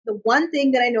the one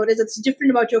thing that I notice that's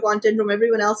different about your content from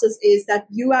everyone else's is that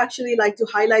you actually like to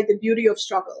highlight the beauty of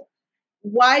struggle.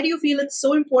 Why do you feel it's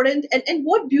so important? And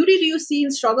what beauty do you see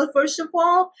in struggle, first of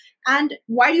all? And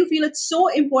why do you feel it's so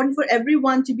important for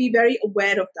everyone to be very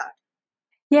aware of that?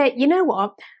 Yeah, you know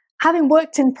what? Having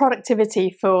worked in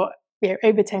productivity for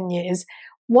over 10 years,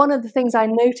 one of the things I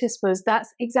noticed was that's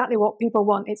exactly what people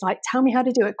want. It's like, tell me how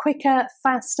to do it quicker,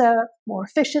 faster, more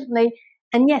efficiently.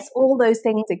 And yes, all those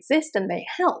things exist and they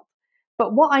help.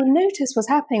 But what I noticed was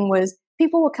happening was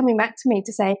people were coming back to me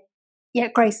to say, yeah,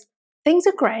 Grace, things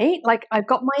are great. Like I've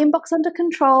got my inbox under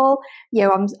control.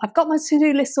 I've got my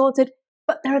to-do list sorted,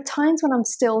 but there are times when I'm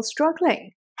still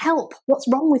struggling. Help, what's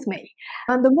wrong with me?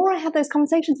 And the more I had those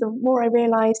conversations, the more I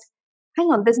realized, hang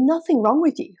on, there's nothing wrong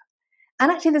with you.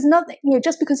 And actually, there's nothing,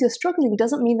 just because you're struggling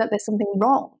doesn't mean that there's something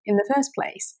wrong in the first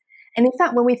place. And in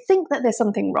fact, when we think that there's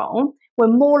something wrong, we're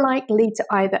more likely to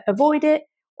either avoid it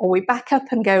or we back up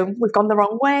and go, we've gone the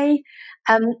wrong way,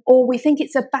 or we think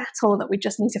it's a battle that we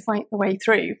just need to fight the way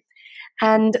through.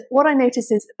 And what I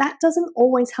notice is that doesn't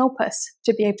always help us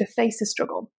to be able to face a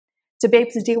struggle, to be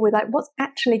able to deal with like what's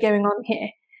actually going on here.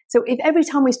 So if every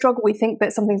time we struggle, we think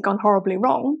that something's gone horribly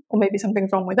wrong, or maybe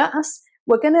something's wrong with us,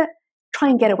 we're going to try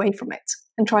and get away from it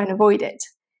and try and avoid it.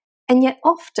 And yet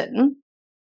often,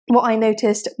 what I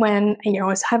noticed when I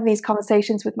was having these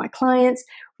conversations with my clients,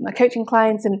 my coaching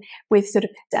clients, and with sort of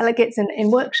delegates and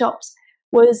in workshops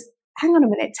was, hang on a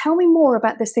minute, tell me more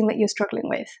about this thing that you're struggling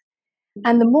with.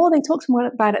 And the more they talked to me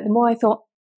about it, the more I thought,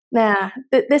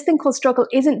 this thing called struggle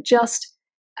isn't just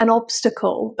an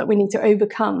obstacle that we need to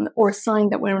overcome or a sign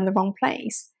that we're in the wrong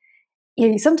place.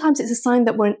 Sometimes it's a sign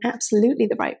that we're in absolutely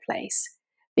the right place,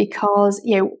 because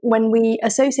when we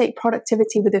associate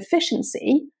productivity with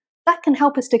efficiency, that can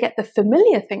help us to get the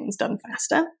familiar things done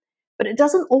faster, but it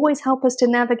doesn't always help us to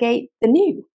navigate the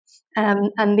new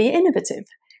and the innovative,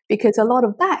 because a lot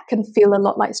of that can feel a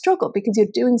lot like struggle because you're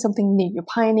doing something new, you're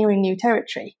pioneering new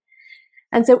territory.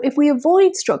 And so if we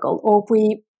avoid struggle, or if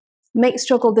we make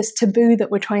struggle this taboo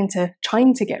that we're trying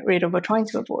to get rid of or trying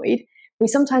to avoid, we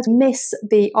sometimes miss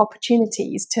the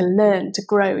opportunities to learn, to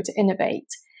grow, to innovate.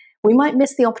 We might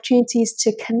miss the opportunities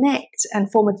to connect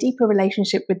and form a deeper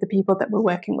relationship with the people that we're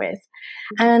working with.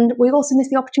 And we also miss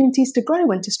the opportunities to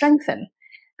grow and to strengthen.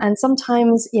 And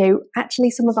sometimes, actually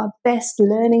some of our best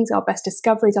learnings, our best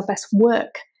discoveries, our best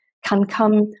work can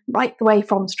come right the way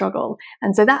from struggle.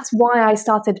 And so that's why I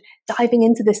started diving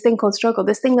into this thing called struggle,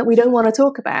 this thing that we don't want to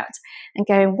talk about, and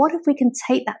going, what if we can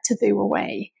take that taboo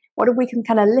away? What if we can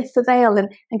kind of lift the veil and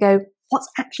go, what's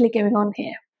actually going on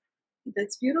here?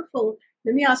 That's beautiful.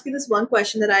 Let me ask you this one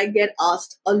question that I get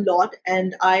asked a lot,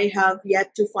 and I have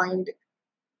yet to find,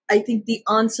 I think, the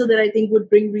answer that I think would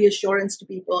bring reassurance to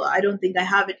people. I don't think I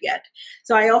have it yet.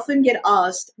 So I often get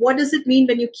asked, what does it mean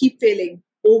when you keep failing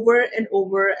over and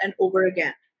over and over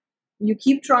again? You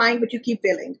keep trying, but you keep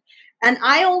failing. And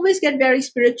I always get very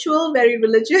spiritual, very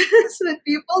religious with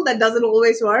people. That doesn't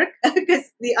always work because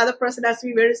the other person has to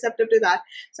be very receptive to that.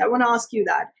 So I want to ask you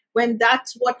that when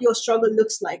that's what your struggle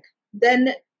looks like,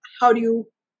 then how do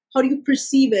you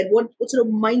perceive it? What sort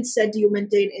of mindset do you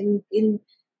maintain in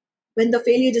when the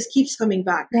failure just keeps coming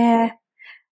back? Yeah.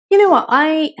 You know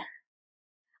what?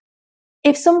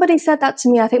 If somebody said that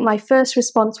to me, I think my first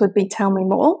response would be, tell me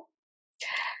more.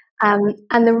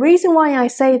 And the reason why I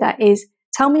say that is,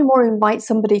 tell me more invite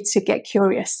somebody to get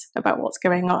curious about what's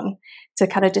going on, to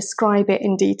kind of describe it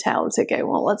in detail, to go,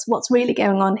 well, what's really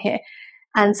going on here?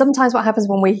 And sometimes what happens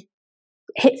when we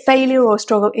hit failure or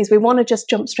struggle is we want to just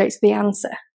jump straight to the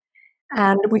answer.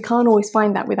 And we can't always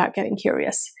find that without getting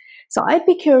curious. So I'd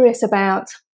be curious about,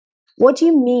 what do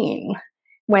you mean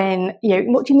when,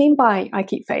 what do you mean by I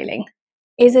keep failing?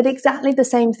 Is it exactly the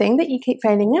same thing that you keep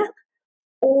failing at?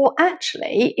 Or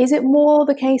actually, is it more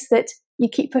the case that you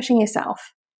keep pushing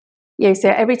yourself? So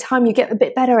every time you get a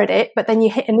bit better at it, but then you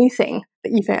hit a new thing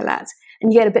that you fail at,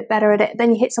 and you get a bit better at it,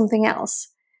 then you hit something else.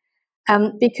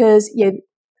 Because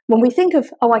when we think of,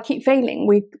 I keep failing,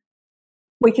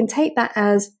 we can take that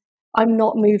as, I'm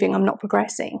not moving, I'm not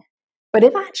progressing. But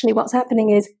if actually what's happening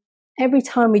is, every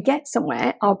time we get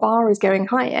somewhere, our bar is going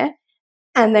higher,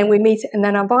 and then we meet it, and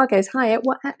then our bar goes higher,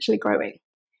 we're actually growing,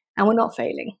 and we're not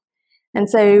failing. And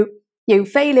so,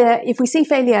 failure, if we see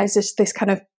failure as just this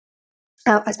kind of,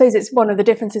 I suppose it's one of the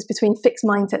differences between fixed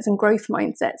mindsets and growth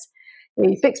mindsets.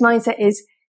 Fixed mindset is,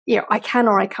 I can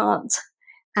or I can't.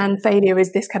 And failure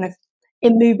is this kind of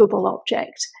immovable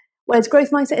object. Whereas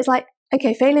growth mindset is like,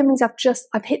 okay, failure means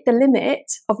I've hit the limit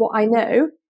of what I know,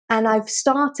 and I've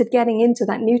started getting into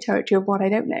that new territory of what I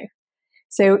don't know.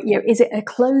 So, is it a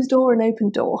closed door or an open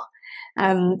door?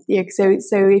 So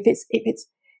if it's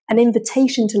an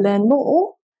invitation to learn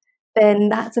more, then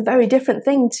that's a very different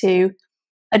thing to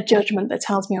a judgment that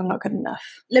tells me I'm not good enough.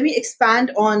 Let me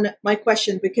expand on my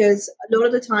question, because a lot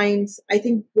of the times I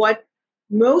think what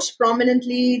most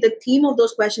prominently the theme of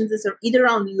those questions is either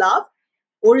around love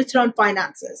or it's around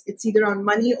finances. It's either on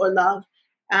money or love.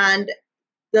 And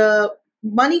the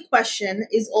money question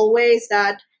is always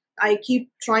that I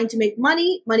keep trying to make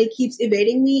money. Money keeps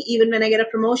evading me. Even when I get a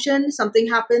promotion, something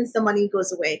happens, the money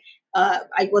goes away.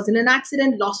 I was in an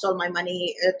accident, lost all my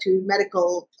money to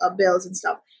medical bills and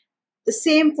stuff. The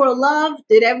same for love,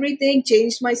 did everything,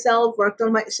 changed myself, worked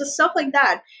on my, so stuff like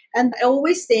that. And I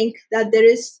always think that there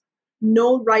is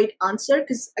no right answer,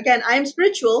 because again, I am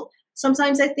spiritual.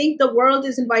 Sometimes I think the world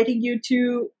is inviting you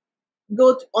to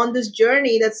on this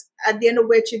journey that's at the end of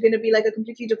which you're going to be like a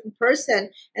completely different person,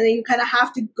 and then you kind of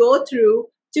have to go through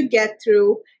to get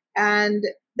through. And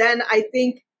then I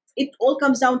think it all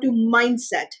comes down to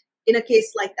mindset. In a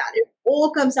case like that, it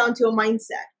all comes down to a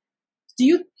mindset. Do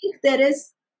you think there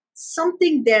is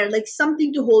something there, like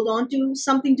something to hold on to,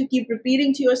 something to keep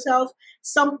repeating to yourself,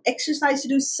 some exercise to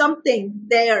do, something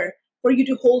there for you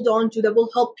to hold on to that will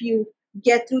help you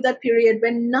get through that period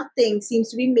when nothing seems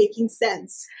to be making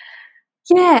sense?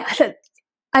 Yeah,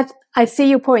 I see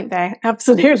your point there,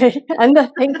 absolutely. And I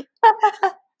think,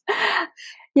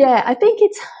 yeah, I think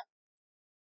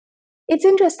it's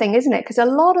interesting, isn't it? Because a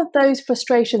lot of those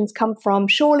frustrations come from,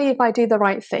 surely if I do the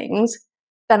right things,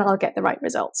 then I'll get the right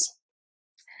results.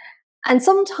 And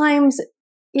sometimes,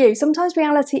 sometimes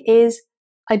reality is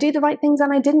I do the right things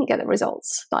and I didn't get the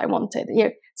results that I wanted.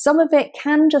 Some of it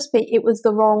can just be it was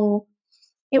the wrong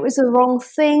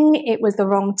thing, it was the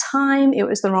wrong time, it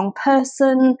was the wrong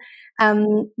person.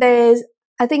 There's,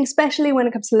 I think, especially when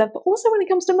it comes to love, but also when it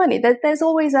comes to money, there's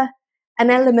always an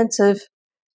element of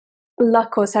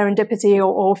luck or serendipity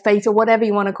or fate or whatever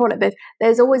you want to call it.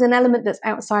 There's always an element that's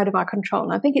outside of our control.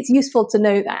 And I think it's useful to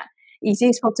know that. It's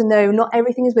useful to know not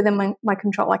everything is within my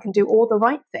control. I can do all the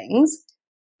right things,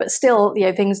 but still,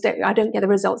 I don't get the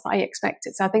results that I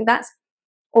expected. So I think that's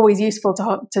always useful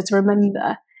to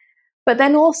remember. But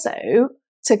then also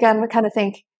to kind of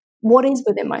think, what is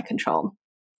within my control?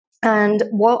 And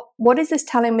what is this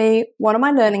telling me? What am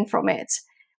I learning from it?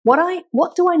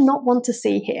 What do I not want to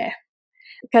see here?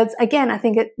 Because again, I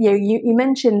think you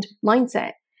mentioned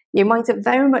mindset. Your mindset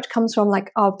very much comes from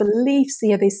like our beliefs,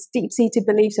 these deep-seated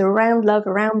beliefs around love,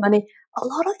 around money. A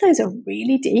lot of those are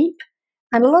really deep,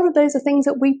 and a lot of those are things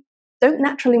that we don't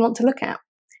naturally want to look at.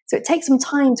 So it takes some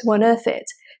time to unearth it.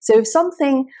 So if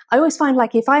something, I always find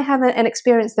like if I have an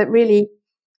experience that really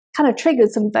kind of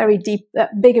triggered some very deep,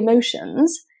 big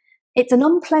emotions, it's an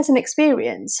unpleasant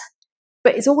experience,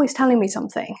 but it's always telling me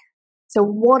something. So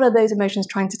what are those emotions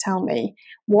trying to tell me?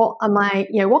 What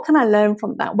can I learn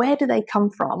from that? Where do they come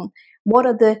from? What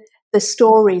are the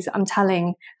stories I'm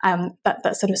telling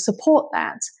that sort of support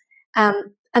that?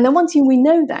 And then once we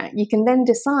know that, you can then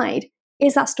decide,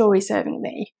 is that story serving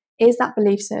me? Is that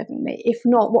belief serving me? If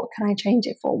not, what can I change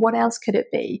it for? What else could it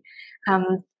be?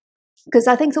 Because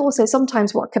I think also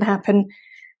sometimes what can happen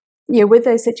with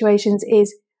those situations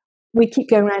is we keep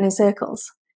going around in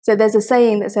circles. So there's a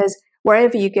saying that says,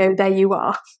 wherever you go, there you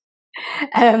are.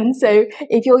 So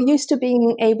if you're used to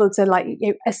being able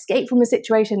to escape from a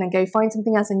situation and go find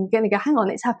something else, and you're going to go, hang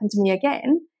on, it's happened to me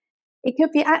again. It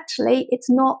could be actually, it's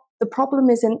not, the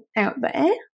problem isn't out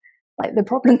there. Like the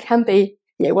problem can be,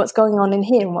 what's going on in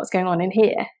here and what's going on in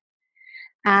here.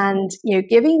 And,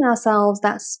 giving ourselves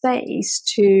that space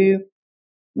to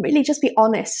really just be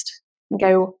honest and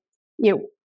go,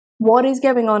 what is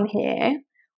going on here?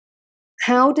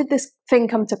 How did this thing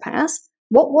come to pass?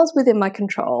 What was within my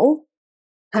control?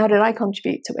 How did I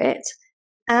contribute to it?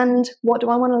 And what do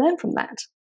I want to learn from that?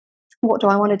 What do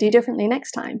I want to do differently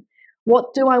next time?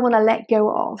 What do I want to let go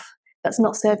of that's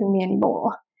not serving me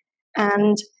anymore?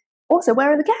 And also,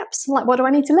 where are the gaps? Like, what do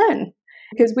I need to learn?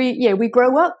 Because we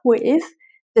grow up with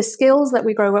the skills that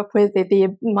we grow up with,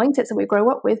 the mindsets that we grow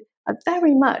up with are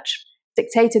very much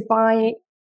dictated by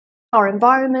our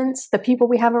environments, the people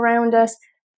we have around us,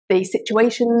 the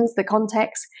situations, the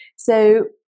context. So,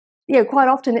 quite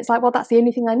often it's like, well, that's the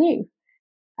only thing I knew.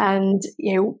 And,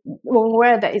 when we're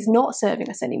aware that it's not serving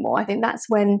us anymore, I think that's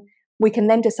when we can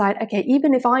then decide, okay,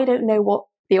 even if I don't know what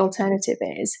the alternative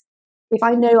is, if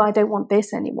I know I don't want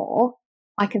this anymore,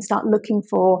 I can start looking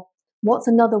for what's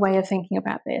another way of thinking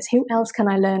about this? Who else can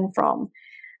I learn from?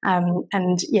 And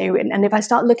if I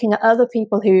start looking at other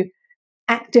people who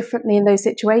act differently in those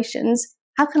situations,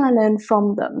 how can I learn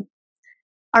from them?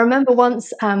 I remember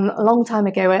once, a long time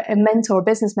ago, a mentor, a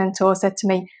business mentor, said to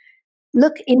me,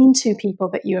 look into people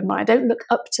that you admire, don't look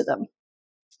up to them.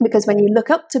 Because when you look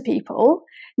up to people,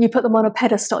 you put them on a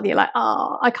pedestal. You're like,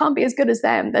 oh, I can't be as good as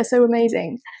them. They're so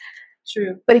amazing.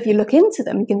 True. But if you look into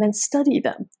them, you can then study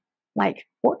them. Like,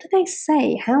 what do they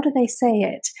say? How do they say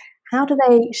it? How do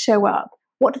they show up?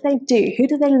 What do they do? Who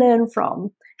do they learn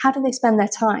from? How do they spend their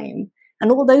time?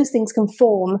 And all those things can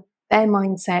form their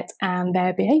mindset and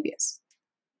their behaviors.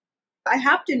 I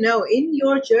have to know, in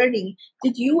your journey,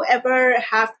 did you ever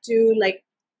have to like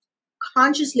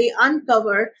consciously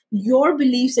uncover your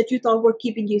beliefs that you thought were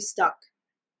keeping you stuck?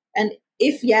 And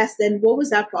if yes, then what was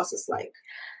that process like?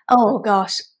 Oh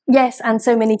gosh, yes, and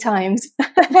so many times.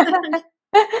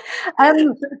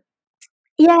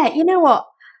 Yeah, you know what?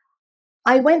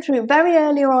 I went through very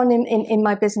early on in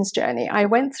my business journey. I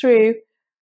went through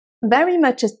very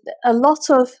much a lot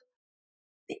of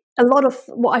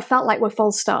what I felt like were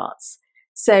false starts.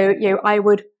 So, I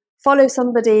would follow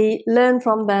somebody, learn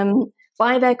from them,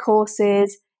 buy their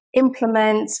courses,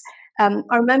 implement.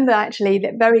 I remember actually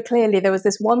that very clearly there was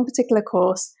this one particular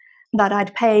course that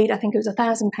I'd paid, I think it was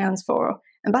 £1,000 for.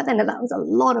 And back then that was a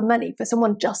lot of money for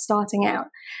someone just starting out.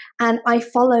 And I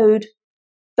followed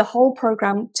the whole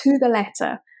program to the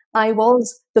letter. I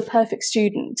was the perfect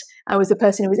student. I was the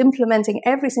person who was implementing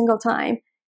every single time,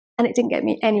 and it didn't get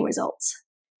me any results.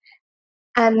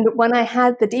 And when I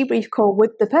had the debrief call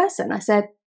with the person, I said,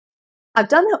 I've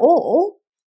done it all.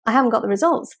 I haven't got the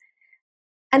results.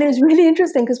 And it was really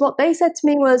interesting because what they said to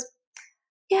me was,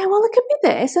 yeah, well, it could be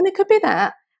this and it could be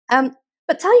that.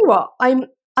 But tell you what,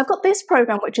 I've got this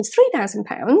program, which is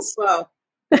 £3,000. Wow.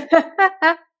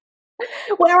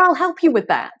 Where I'll help you with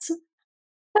that.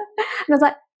 And I was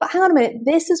like, but hang on a minute,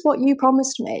 this is what you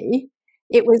promised me.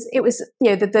 It was,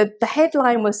 the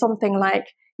headline was something like,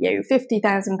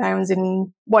 £50,000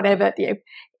 in whatever,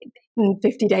 in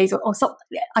 50 days or something.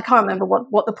 I can't remember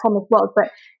what the promise was,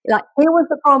 but like, here was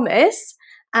the promise,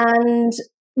 and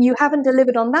you haven't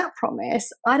delivered on that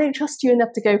promise. I don't trust you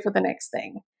enough to go for the next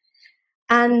thing.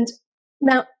 And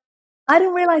now, I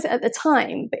didn't realize it at the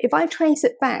time, but if I trace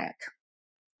it back,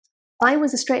 I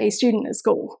was a straight A student at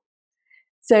school.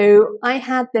 So I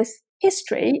had this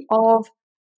history of,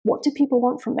 what do people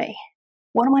want from me?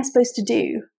 What am I supposed to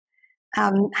do?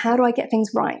 How do I get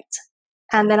things right?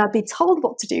 And then I'd be told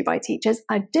what to do by teachers.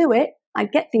 I'd do it.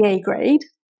 I'd get the A grade.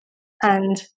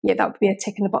 And that would be a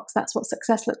tick in the box. That's what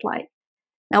success looked like.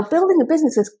 Now, building a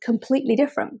business is completely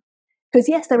different. Because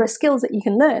yes, there are skills that you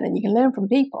can learn and you can learn from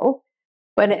people.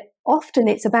 But often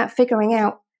it's about figuring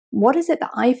out, what is it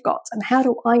that I've got and how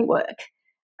do I work?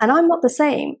 And I'm not the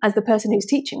same as the person who's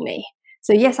teaching me.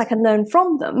 So yes, I can learn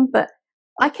from them, but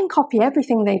I can copy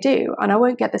everything they do and I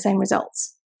won't get the same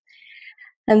results.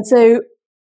 And so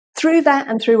through that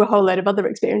and through a whole load of other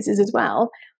experiences as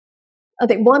well, I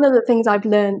think one of the things I've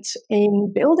learned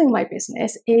in building my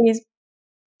business is,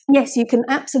 yes, you can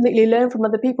absolutely learn from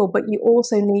other people, but you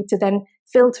also need to then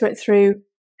filter it through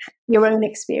your own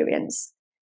experience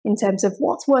in terms of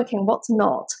what's working, what's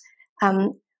not.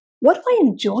 What do I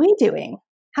enjoy doing?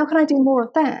 How can I do more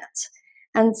of that?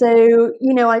 And so,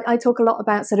 I talk a lot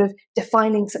about sort of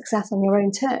defining success on your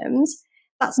own terms.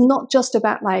 That's not just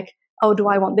about like, oh, do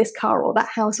I want this car or that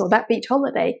house or that beach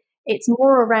holiday? It's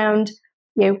more around,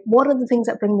 what are the things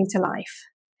that bring me to life?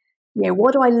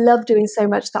 What do I love doing so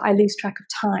much that I lose track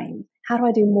of time? How do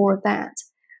I do more of that?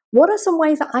 What are some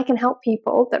ways that I can help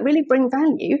people that really bring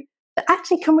value that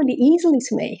actually come really easily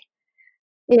to me?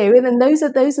 And then those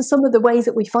are some of the ways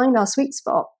that we find our sweet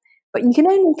spot. But you can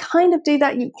only kind of do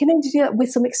that. You can only do that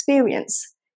with some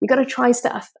experience. You've got to try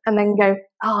stuff and then go,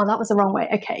 oh, that was the wrong way.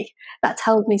 Okay, that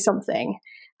told me something.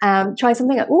 Try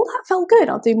something like, oh, that felt good.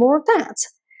 I'll do more of that.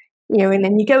 And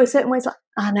then you go a certain way. It's like,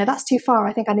 oh, no, that's too far.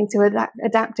 I think I need to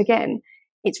adapt again.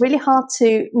 It's really hard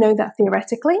to know that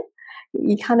theoretically.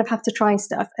 You kind of have to try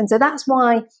stuff. And so that's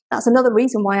another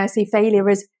reason why I see failure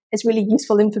as really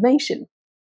useful information.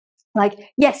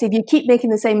 Like, yes, if you keep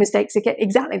making the same mistakes again,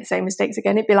 exactly the same mistakes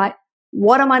again, it'd be like,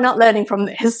 what am I not learning from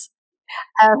this?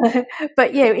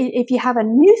 But if you have a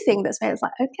new thing that's made, it's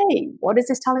like, okay, what is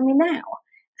this telling me now?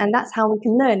 And that's how we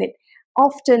can learn it.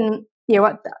 Often,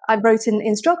 I wrote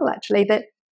in Struggle actually that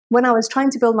when I was trying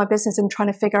to build my business and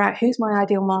trying to figure out who's my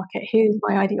ideal market, who's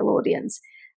my ideal audience,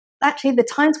 actually the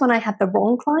times when I had the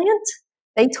wrong client,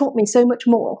 they taught me so much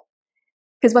more.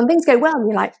 Because when things go well,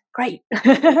 you're like, great,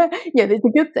 it's a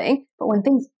good thing. But when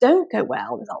things don't go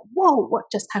well, it's like, whoa,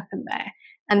 what just happened there?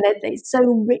 And it's so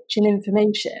rich in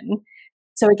information.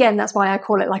 So again, that's why I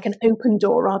call it like an open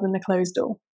door rather than a closed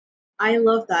door. I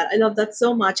love that. I love that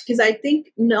so much because I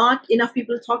think not enough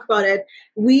people talk about it.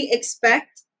 We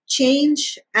expect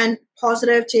change and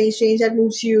positive change that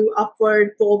moves you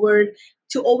upward, forward,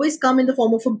 to always come in the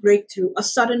form of a breakthrough, a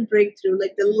sudden breakthrough,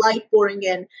 like the light pouring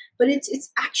in. But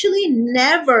it's actually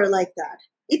never like that.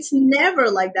 It's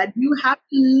never like that. You have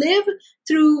to live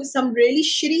through some really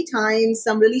shitty times,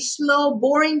 some really slow,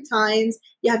 boring times.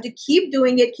 You have to keep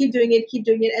doing it, keep doing it, keep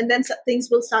doing it, and then things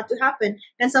will start to happen.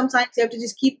 And sometimes you have to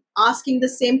just keep asking the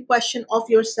same question of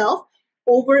yourself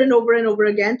over and over and over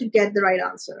again to get the right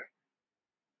answer.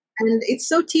 And it's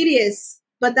so tedious,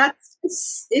 but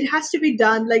it has to be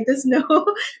done. Like there's no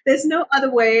there's no other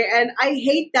way. And I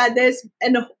hate that there's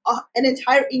an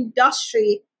entire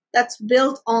industry that's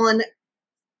built on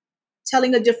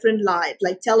telling a different lie,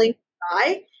 like telling a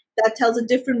lie that tells a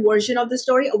different version of the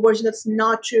story, a version that's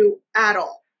not true at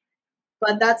all.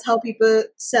 But that's how people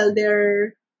sell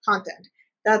their content.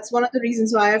 That's one of the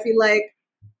reasons why I feel like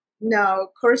no,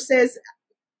 courses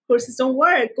don't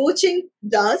work. Coaching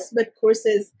does, but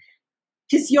courses,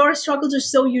 because your struggles are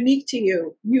so unique to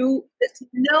you. There's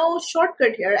no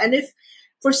shortcut here. And if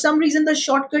for some reason the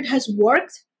shortcut has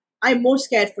worked, I'm more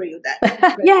scared for you then.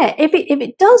 Yeah, if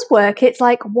it does work, it's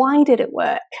like, why did it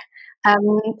work? And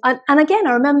again,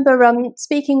 I remember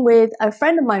speaking with a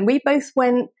friend of mine. We both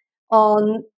went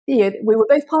on, we were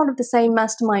both part of the same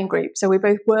mastermind group. So we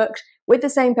both worked with the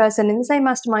same person in the same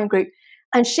mastermind group.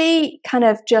 And she kind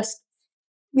of just,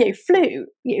 flew.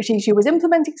 She was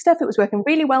implementing stuff. It was working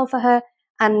really well for her.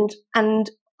 And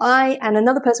I and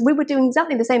another person, we were doing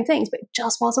exactly the same things, but it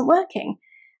just wasn't working.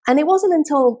 And it wasn't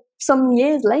until some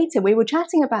years later we were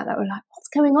chatting about that. We were like, what's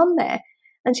going on there?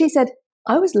 And she said,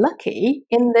 I was lucky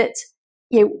in that,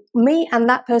 me and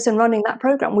that person running that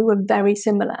program, we were very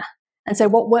similar. And so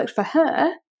what worked for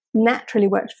her naturally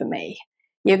worked for me.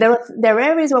 There are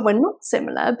areas where we're not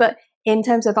similar, but in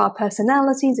terms of our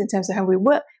personalities, in terms of how we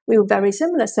work, we were very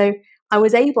similar. So I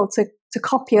was able to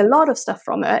copy a lot of stuff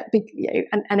from it,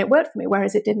 and it worked for me,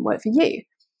 whereas it didn't work for you.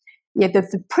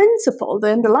 The principle,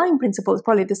 the underlying principle is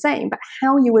probably the same, but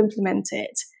how you implement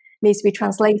it needs to be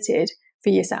translated for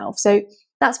yourself. So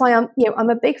that's why I'm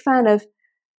a big fan of,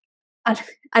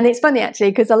 and it's funny actually,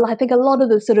 because I think a lot of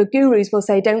the sort of gurus will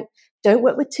say, don't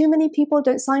work with too many people,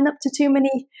 don't sign up to too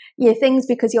many things,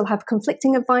 because you'll have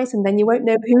conflicting advice and then you won't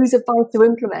know whose advice to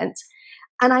implement.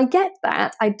 And I get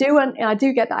that. I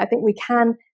do get that. I think we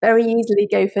can very easily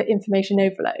go for information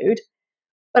overload.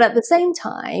 But at the same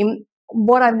time,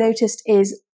 what I've noticed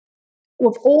is,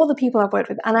 with all the people I've worked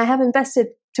with, and I have invested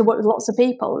to work with lots of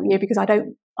people, because I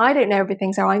don't know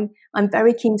everything, so I'm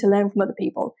very keen to learn from other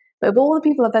people. But of all the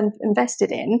people I've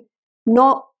invested in,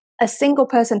 not a single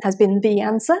person has been the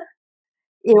answer.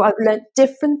 I've learned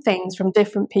different things from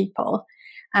different people,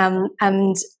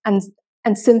 and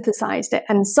synthesized it.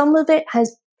 And some of it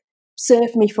has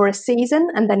served me for a season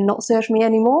and then not served me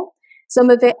anymore. Some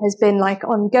of it has been like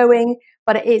ongoing,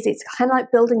 but it's kind of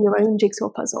like building your own jigsaw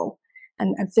puzzle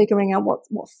and figuring out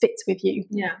what fits with you.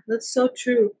 Yeah, that's so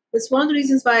true. That's one of the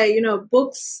reasons why,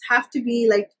 books have to be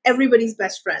like everybody's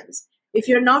best friends. If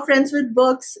you're not friends with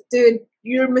books, dude,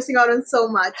 you're missing out on so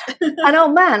much. And oh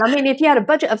man, I mean, if you had a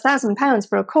budget of £1,000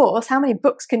 for a course, how many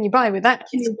books can you buy with that?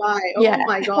 Can you buy? Oh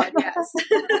my God, yes.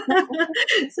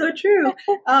 So true.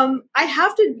 I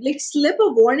have to slip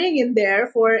a warning in there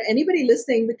for anybody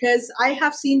listening, because I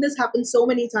have seen this happen so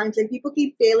many times. Like people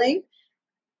keep failing,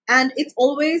 and it's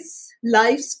always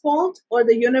life's fault or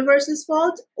the universe's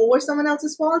fault or someone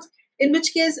else's fault. In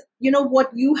which case, what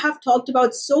you have talked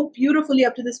about so beautifully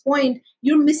up to this point,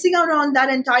 you're missing out on that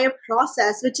entire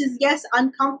process, which is, yes,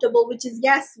 uncomfortable, which is,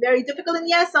 yes, very difficult, and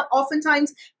yes,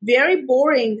 oftentimes very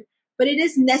boring, but it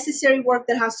is necessary work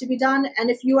that has to be done.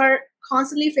 And if you are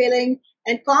constantly failing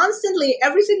and constantly,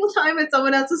 every single time it's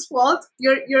someone else's fault,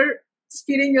 you're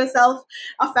feeding yourself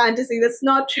a fantasy. That's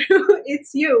not true.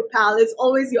 It's you, pal. It's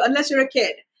always you, unless you're a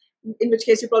kid, in which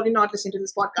case you're probably not listening to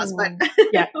this podcast. But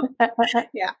yeah.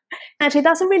 Yeah, actually,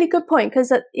 that's a really good point,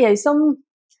 because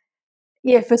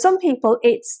for some people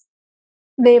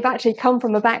they've actually come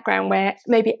from a background where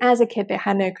maybe as a kid they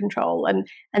had no control,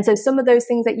 and so some of those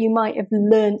things that you might have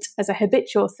learnt as a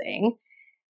habitual thing,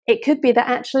 it could be that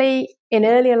actually in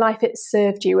earlier life it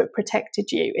served you, it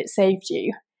protected you, it saved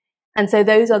you. And so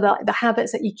those are the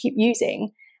habits that you keep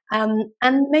using. And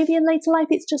maybe in later life,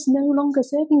 it's just no longer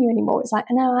serving you anymore. It's like,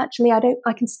 no, actually,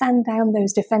 I can stand down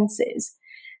those defenses.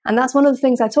 And that's one of the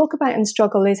things I talk about in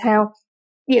Struggle, is how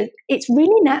it's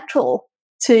really natural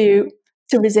to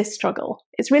resist struggle.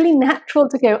 It's really natural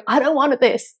to go, I don't want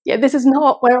this. This is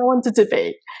not where I wanted to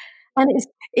be. And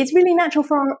it's really natural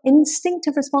for our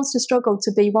instinctive response to struggle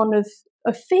to be one of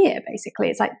fear, basically.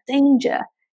 It's like, danger,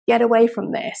 get away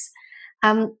from this.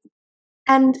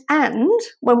 And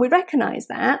when we recognize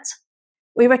that,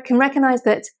 we can recognize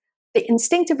that the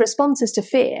instinctive responses to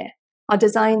fear are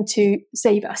designed to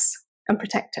save us and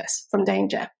protect us from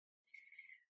danger.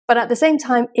 But at the same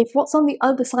time, if what's on the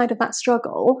other side of that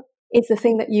struggle is the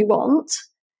thing that you want,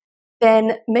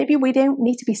 then maybe we don't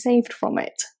need to be saved from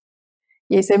it.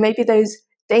 Yeah, so maybe those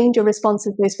danger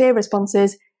responses, those fear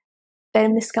responses, they're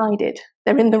misguided.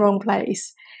 They're in the wrong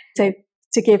place. So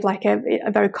to give like a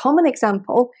very common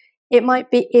example, it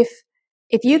might be if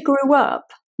you grew up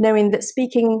knowing that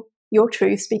speaking your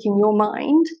truth, speaking your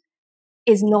mind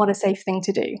is not a safe thing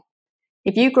to do.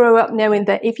 If you grow up knowing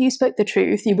that if you spoke the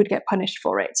truth, you would get punished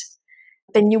for it,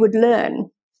 then you would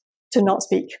learn to not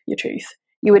speak your truth.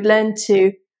 You would learn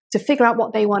to figure out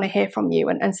what they want to hear from you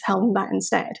and tell them that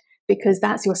instead, because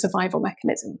that's your survival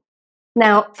mechanism.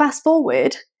 Now, fast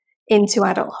forward into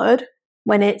adulthood,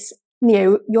 when it's,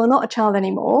 you're not a child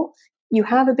anymore, you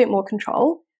have a bit more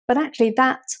control, but actually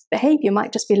that behavior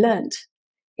might just be learned.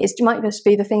 It might just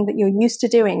be the thing that you're used to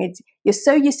doing. You're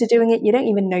so used to doing it, you don't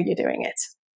even know you're doing it.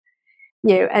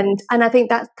 And I think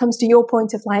that comes to your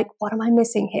point of like, what am I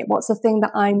missing here? What's the thing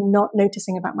that I'm not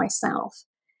noticing about myself?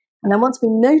 And then once we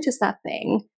notice that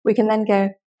thing, we can then go,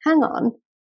 hang on,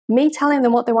 me telling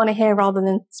them what they want to hear rather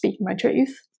than speaking my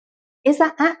truth, is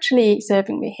that actually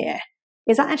serving me here?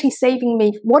 Is that actually saving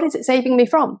me? What is it saving me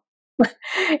from?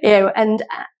 If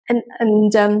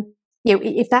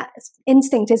that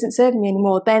instinct isn't serving me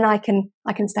anymore, then I can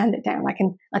stand it down.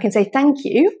 I can say, thank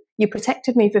you. You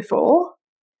protected me before,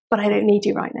 but I don't need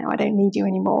you right now. I don't need you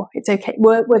anymore. It's okay.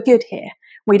 We're good here.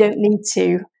 We don't need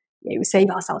to save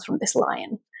ourselves from this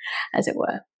lion, as it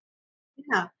were.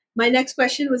 Yeah. My next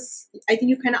question was, I think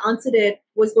you kind of answered it,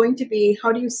 was going to be,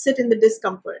 how do you sit in the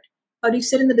discomfort? How do you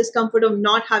sit in the discomfort of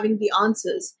not having the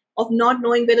answers, of not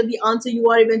knowing whether the answer you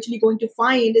are eventually going to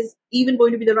find is even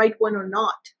going to be the right one or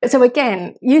not? So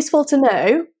again, useful to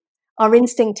know, our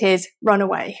instinct is run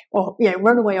away or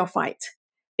fight,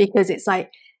 because it's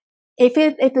like, if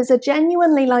there's a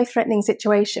genuinely life-threatening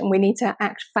situation, we need to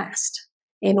act fast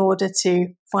in order to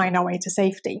find our way to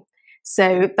safety.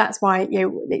 So that's why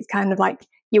it's kind of like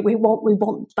we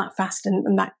want that fast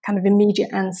and that kind of immediate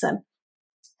answer.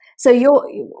 So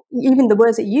even the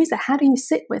words that you use, how do you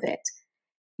sit with it?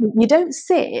 You don't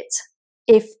sit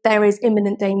if there is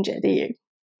imminent danger, do you?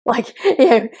 Like,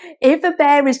 if a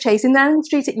bear is chasing down the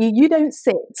street at you, you don't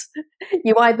sit.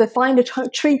 You either find a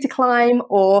tree to climb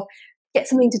or get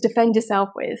something to defend yourself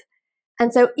with.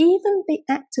 And so even the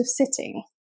act of sitting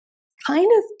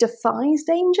kind of defies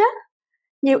danger.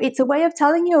 It's a way of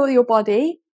telling your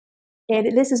body,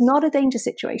 this is not a danger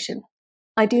situation.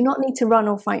 I do not need to run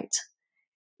or fight.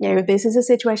 This is a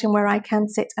situation where I can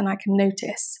sit and I can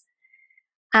notice.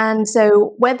 And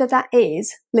so whether that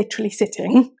is literally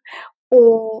sitting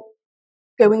or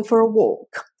going for a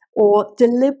walk or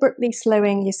deliberately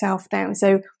slowing yourself down.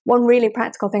 So one really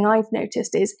practical thing I've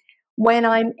noticed is when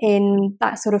I'm in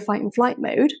that sort of fight and flight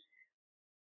mode,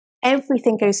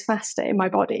 everything goes faster in my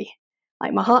body.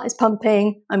 Like my heart is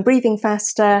pumping, I'm breathing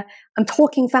faster, I'm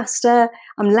talking faster,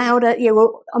 I'm louder,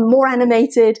 I'm more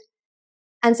animated.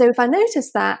 And so if I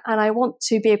notice that and I want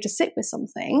to be able to sit with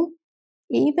something,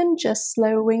 even just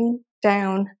slowing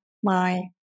down my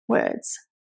words,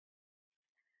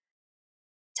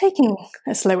 taking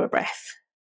a slower breath,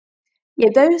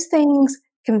 those things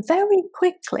can very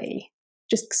quickly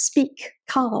just speak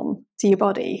calm to your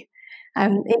body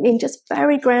in just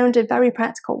very grounded, very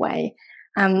practical way.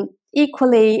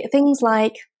 Equally, things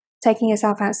like taking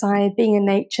yourself outside, being in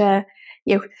nature,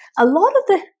 a lot of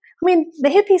the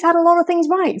hippies had a lot of things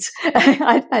right.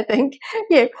 I think,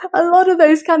 a lot of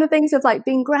those kind of things of like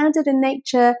being grounded in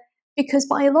nature, because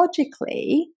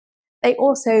biologically, they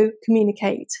also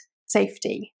communicate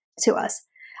safety to us.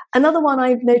 Another one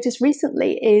I've noticed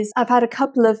recently is I've had a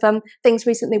couple of things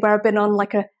recently where I've been on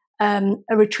like a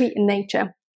retreat in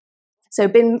nature. So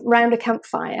been around a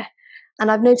campfire,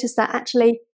 and I've noticed that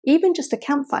actually even just a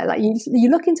campfire, like you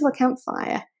look into a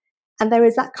campfire and there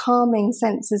is that calming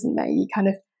sense, isn't there? You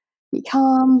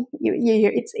calm,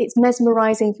 it's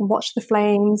mesmerizing, you can watch the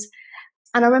flames.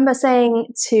 And I remember saying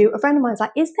to a friend of mine,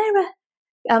 like, is there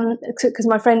because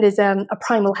my friend is a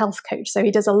primal health coach, so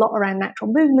he does a lot around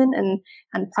natural movement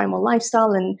and primal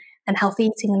lifestyle and health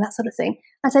eating and that sort of thing.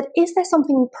 I said, is there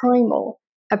something primal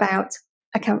about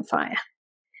a campfire?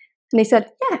 And he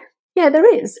said, yeah,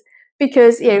 there is.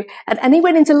 Because, and he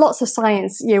went into lots of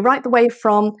science, right the way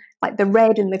from like the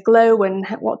red and the glow and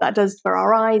what that does for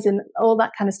our eyes and all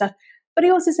that kind of stuff. But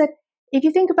he also said, if you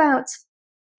think about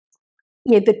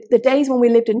the days when we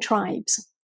lived in tribes,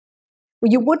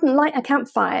 well, you wouldn't light a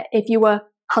campfire if you were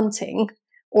hunting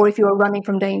or if you were running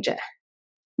from danger.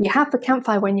 You have the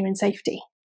campfire when you're in safety.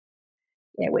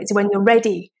 It's when you're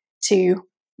ready to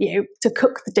to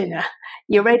cook the dinner.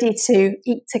 You're ready to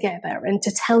eat together and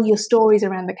to tell your stories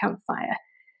around the campfire.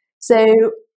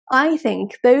 So I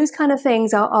think those kind of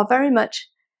things are very much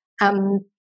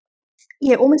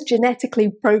almost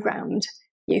genetically programmed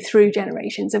through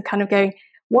generations of kind of going,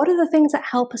 what are the things that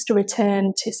help us to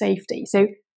return to safety? So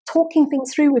talking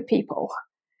things through with people.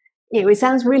 It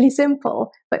sounds really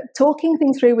simple, but talking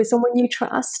things through with someone you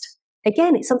trust,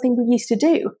 again, it's something we used to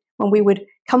do when we would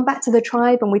come back to the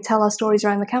tribe and we tell our stories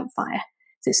around the campfire.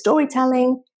 So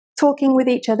storytelling, talking with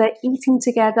each other, eating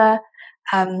together,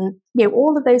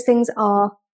 all of those things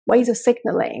are ways of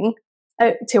signaling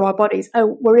to our bodies,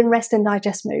 oh, we're in rest and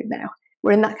digest mode now.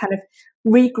 We're in that kind of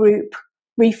regroup,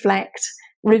 reflect,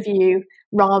 review,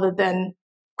 rather than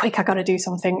quick, I got to do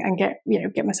something and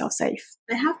get myself safe.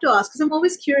 I have to ask, because I'm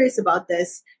always curious about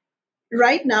this.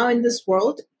 Right now in this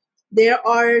world, there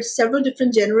are several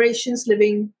different generations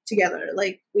living together.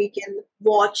 Like, we can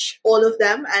watch all of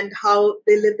them and how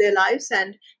they live their lives,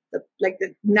 and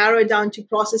narrow it down to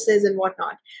processes and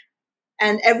whatnot.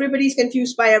 And everybody's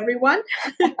confused by everyone.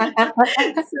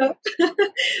 So,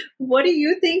 what do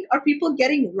you think are people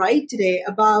getting right today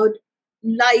about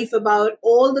life, about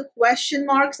all the question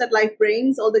marks that life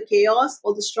brings, all the chaos,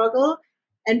 all the struggle,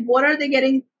 and what are they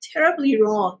getting terribly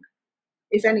wrong,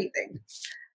 if anything?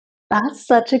 That's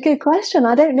such a good question.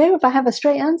 I don't know if I have a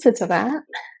straight answer to that.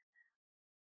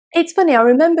 It's funny, I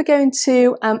remember going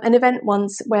to an event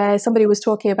once where somebody was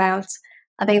talking about,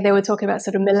 I think they were talking about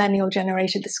sort of millennial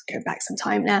generation, this is going back some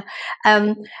time now,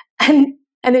 and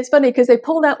it's funny because they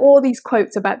pulled out all these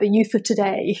quotes about the youth of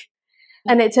today,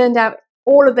 and it turned out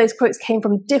all of those quotes came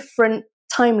from different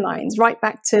timelines, right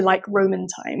back to like Roman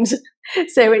times.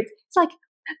 So it's like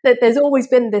that there's always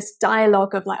been this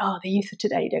dialogue of like, oh, the youth of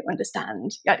today don't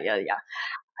understand, yada, yada,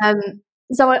 yada.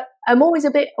 So I'm always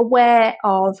a bit aware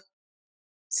of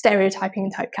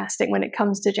stereotyping and typecasting when it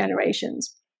comes to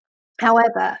generations.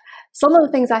 However, some of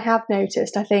the things I have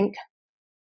noticed, I think,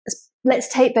 let's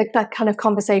take that kind of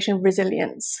conversation of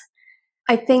resilience.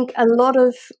 I think a lot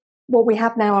of what we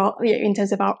have now in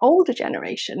terms of our older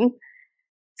generation,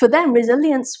 for them,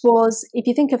 resilience was, if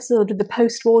you think of sort of the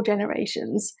post-war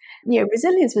generations,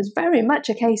 resilience was very much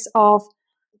a case of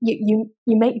you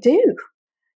make do.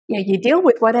 You deal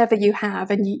with whatever you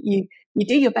have, and you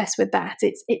do your best with that.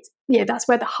 It's that's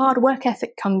where the hard work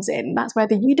ethic comes in. That's where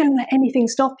you don't let anything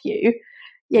stop you.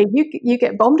 You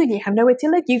get bombed and you have nowhere to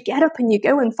live. You get up and you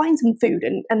go and find some food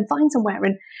and find somewhere.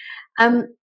 And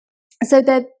so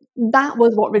that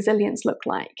was what resilience looked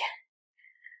like.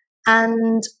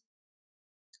 And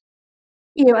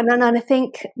and I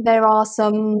think there are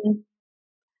some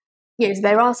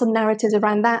narratives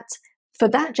around that. For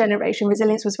that generation,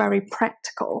 resilience was very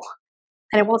practical,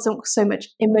 and it wasn't so much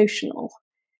emotional.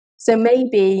 So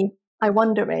maybe I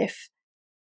wonder if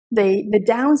the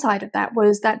downside of that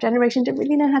was that generation didn't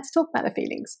really know how to talk about their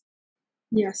feelings.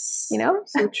 Yes.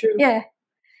 So true. Yeah.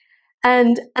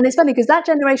 And it's funny because that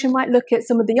generation might look at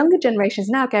some of the younger generations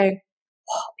now going,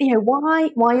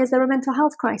 why is there a mental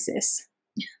health crisis?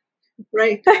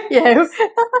 Right.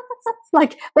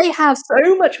 Like they have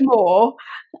so much more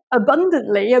abundant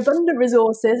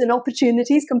resources and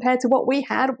opportunities compared to what we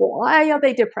had. Why are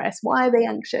they depressed? Why are they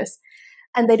anxious?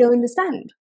 And they don't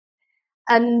understand.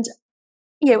 And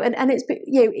and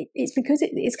it's because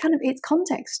it's kind of, it's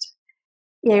context.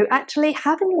 Actually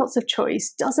having lots of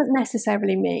choice doesn't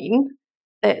necessarily mean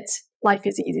that life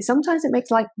is easy. Sometimes it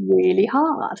makes life really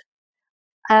hard.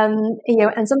 And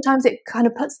sometimes it kind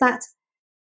of puts that,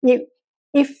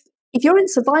 if you're in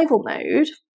survival mode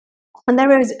and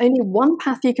there is only one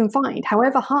path you can find,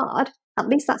 however hard, at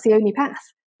least that's the only path.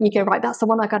 You go, right, that's the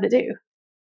one I got to do.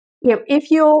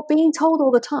 If you're being told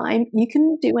all the time, you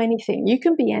can do anything, you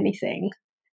can be anything,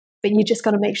 but you just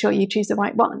got to make sure you choose the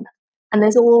right one. And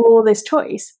there's all this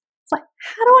choice. It's like,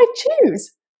 how do I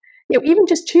choose? Even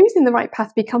just choosing the right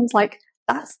path becomes like,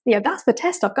 that's the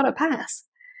test I've got to pass.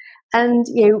 And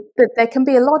there can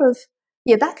be a lot of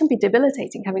that can be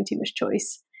debilitating, having too much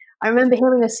choice. I remember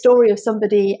hearing a story of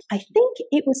somebody, I think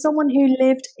it was someone who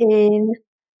lived in,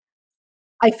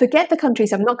 I forget the country,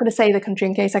 so I'm not going to say the country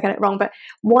in case I get it wrong, but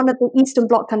one of the Eastern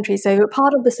Bloc countries, so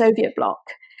part of the Soviet bloc.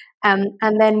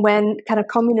 And then when kind of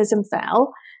communism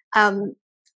fell,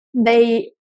 this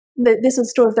was a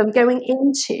story of them going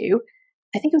into,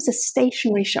 I think it was a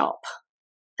stationery shop,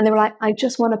 and they were like, I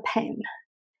just want a pen.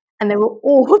 And there were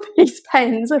all these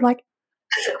pens. They're like,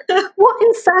 what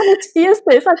insanity is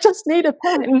this? I just need a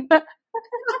pen.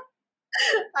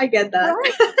 I get that.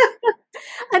 Right?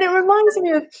 And it reminds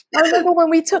me of, I remember when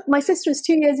my sister is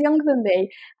 2 years younger than me,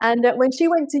 and when she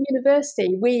went to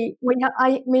university, me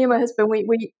and my husband,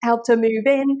 we helped her move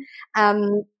in.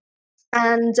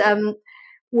 And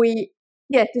we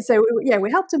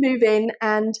helped her move in,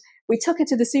 and we took her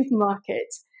to the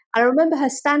supermarket. I remember her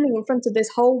standing in front of this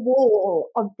whole wall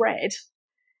of bread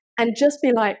and just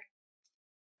be like,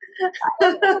 I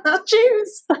don't know what to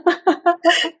choose.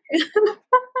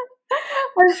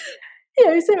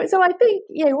 So I think,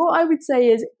 what I would say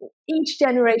is each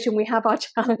generation we have our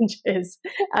challenges,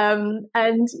 and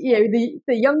the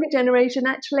younger generation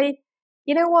actually,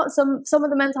 you know what, some of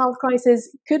the mental health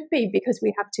crisis could be because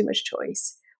we have too much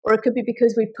choice, or it could be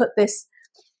because we put this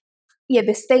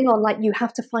thing on, like, you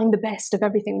have to find the best of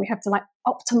everything. We have to like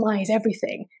optimize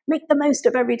everything, make the most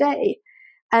of every day,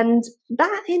 and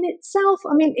that in itself,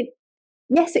 I mean,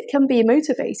 yes, it can be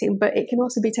motivating, but it can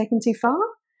also be taken too far.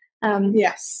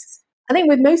 Yes. I think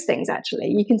with most things, actually,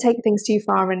 you can take things too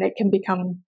far and it can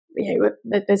become,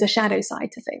 there's a shadow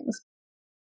side to things.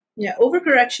 Yeah,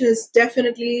 overcorrection is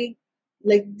definitely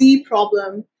like the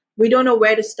problem. We don't know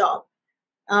where to stop.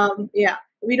 Yeah,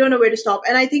 we don't know where to stop.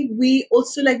 And I think we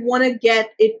also like want to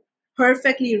get it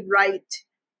perfectly right.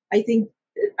 I think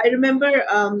I remember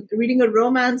reading a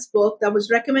romance book that was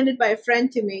recommended by a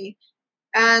friend to me,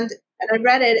 and I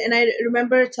read it, and I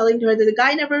remember telling her that the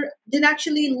guy never did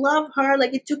actually love her.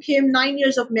 Like, it took him 9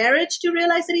 years of marriage to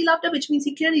realize that he loved her, which means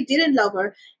he clearly didn't love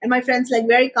her. And my friend's like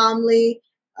very calmly,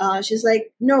 she's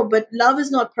like, no, but love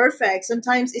is not perfect.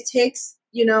 Sometimes it takes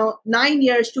 9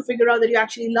 years to figure out that you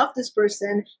actually love this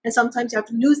person, and sometimes you have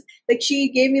to lose. Like, she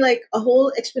gave me like a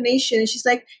whole explanation. She's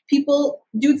like, people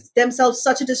do themselves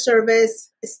such a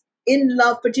disservice in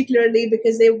love, particularly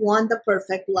because they want the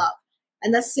perfect love.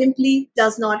 And that simply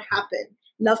does not happen.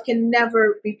 Love can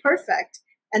never be perfect.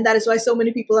 And that is why so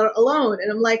many people are alone.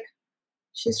 And I'm like,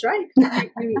 she's right.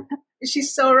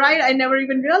 She's so right. I never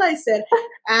even realized it.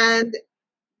 And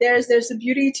there's a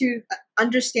beauty to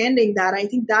understanding that. I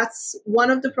think that's one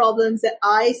of the problems that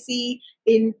I see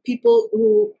in people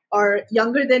who are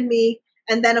younger than me.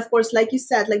 And then, of course, like you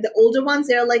said, like the older ones,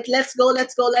 they're like, let's go,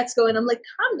 let's go, let's go. And I'm like,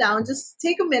 calm down, just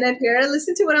take a minute here,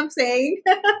 listen to what I'm saying.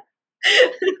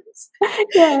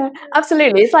 Yeah,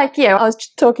 absolutely. It's like, I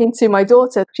was talking to my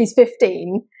daughter, she's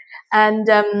 15,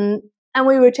 and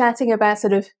we were chatting about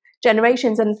sort of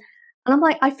generations, and I'm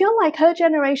like, I feel like her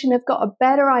generation have got a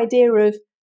better idea of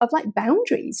like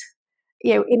boundaries,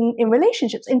 in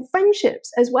relationships, in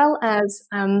friendships, as well as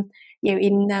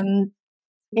in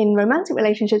romantic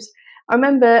relationships. I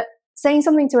remember saying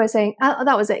something to her, saying, oh,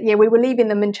 that was it. Yeah, we were leaving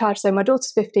them in charge. So my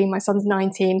daughter's 15, my son's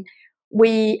 19.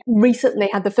 We recently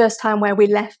had the first time where we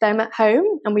left them at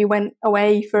home and we went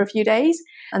away for a few days,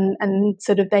 and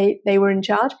sort of they were in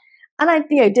charge. And I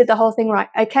did the whole thing right.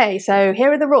 Okay, so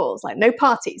here are the rules, like no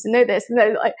parties and no this and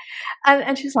no like.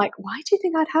 And she's like, why do you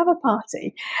think I'd have a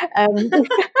party?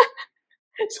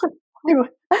 It's like,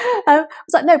 I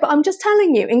was like, no, but I'm just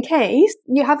telling you, in case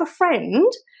you have a friend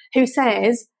who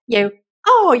says,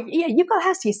 oh, yeah, you've got a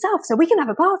house to yourself, so we can have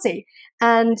a party.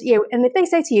 And, and if they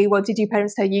say to you, well, did your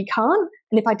parents tell you can't?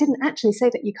 And if I didn't actually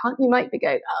say that you can't, you might be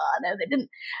going, oh, no, they didn't.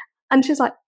 And she's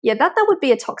like, yeah, that would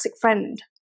be a toxic friend.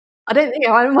 I don't think,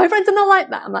 my friends are not like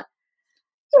that. I'm like,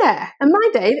 yeah. And my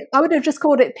day, I would have just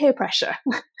called it peer pressure,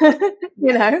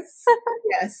 Yes.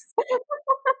 Yes.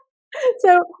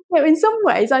 So, in some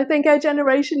ways, I think our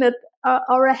generation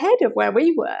are ahead of where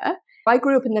we were. I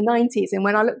grew up in the 90s, and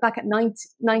when I look back at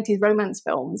 90s romance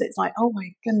films, it's like, oh my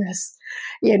goodness,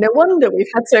 no wonder we've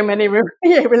had so many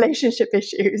relationship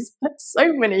issues,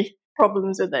 so many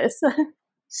problems with this.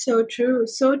 So true,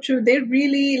 so true. They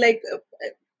really like.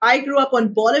 I grew up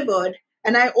on Bollywood,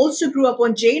 and I also grew up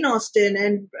on Jane Austen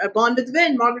and Gone with the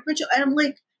Wind, Margaret Mitchell, and I'm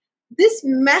like, this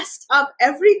messed up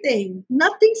everything.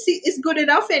 Nothing is good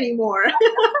enough anymore.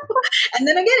 And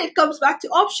then again, it comes back to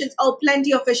options. Oh,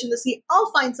 plenty of fish in the sea.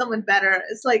 I'll find someone better.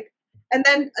 It's like, and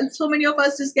then so many of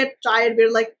us just get tired.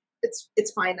 We're like,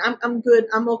 it's fine. I'm good.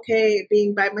 I'm okay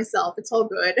being by myself. It's all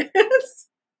good.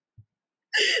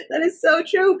 That is so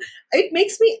true. It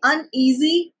makes me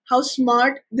uneasy how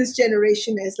smart this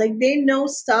generation is. Like, they know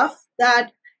stuff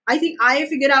that I think I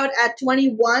figured out at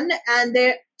 21, and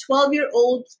their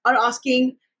 12-year-olds are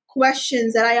asking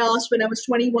questions that I asked when I was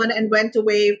 21 and went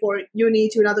away for uni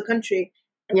to another country.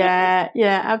 Yeah,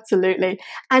 absolutely.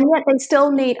 And yet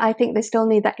I think they still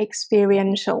need that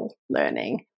experiential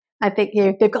learning. I think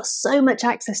they've got so much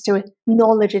access to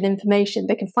knowledge and information.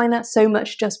 They can find out so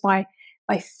much just by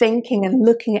thinking and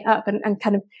looking it up, and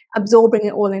kind of absorbing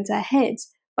it all into their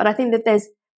heads. But I think that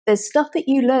there's stuff that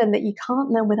you learn that you can't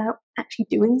learn without actually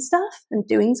doing stuff and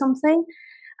doing something.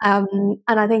 And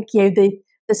I think the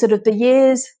sort of the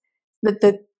years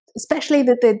that especially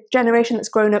the generation that's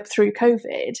grown up through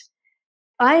COVID,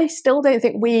 I still don't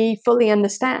think we fully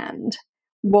understand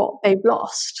what they've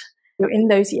lost. in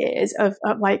those years of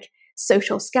like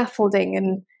social scaffolding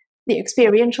and the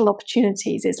experiential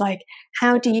opportunities is like,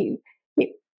 how do you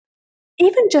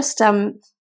even just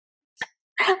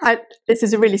this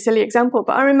is a really silly example,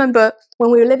 but I remember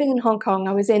when we were living in Hong Kong,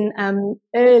 I was in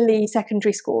early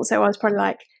secondary school, so I was probably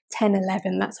like 10,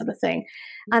 11, that sort of thing.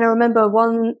 And I remember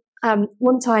one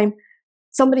time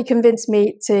somebody convinced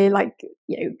me to, like,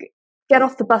 get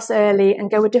off the bus early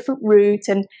and go a different route,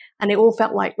 and it all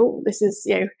felt like, oh, this is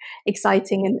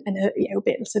exciting and a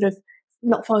bit sort of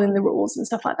not following the rules and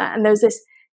stuff like that. And there was this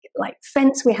like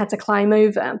fence we had to climb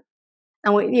over,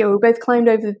 and we both climbed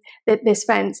over this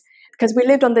fence because we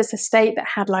lived on this estate that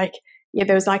had like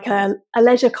there was like a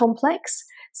leisure complex,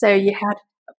 so you had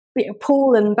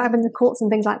pool and badminton courts and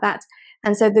things like that.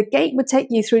 And so the gate would take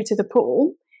you through to the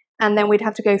pool, and then we'd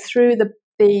have to go through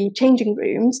the changing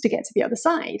rooms to get to the other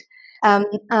side.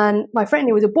 And my friend,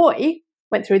 who was a boy,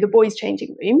 went through the boys'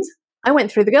 changing rooms. I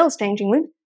went through the girls' changing room.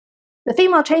 The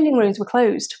female changing rooms were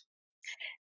closed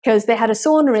because they had a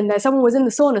sauna in there. Someone was in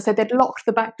the sauna, so they'd locked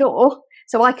the back door,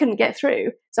 so I couldn't get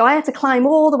through. So I had to climb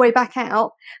all the way back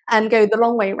out and go the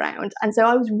long way around. And so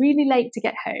I was really late to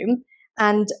get home.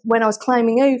 And when I was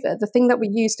climbing over, the thing that we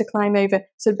used to climb over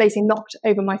sort of basically knocked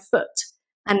over my foot,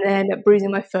 and then ended up bruising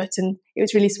my foot, and it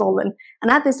was really swollen. And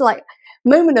I had this like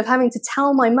moment of having to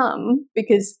tell my mum,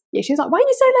 because she was like, "Why are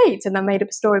you so late?" And I made up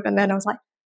a story, but then I was like,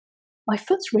 "My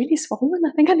foot's really swollen.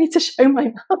 I think I need to show my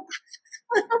mum."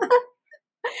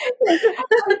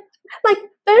 Like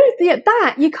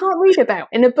that you can't read about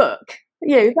in a book.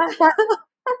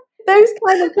 Those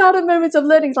kind of moments of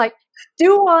learning is like,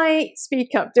 do I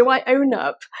speak up? Do I own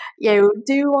up?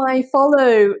 Do I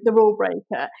follow the rule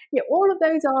breaker? All of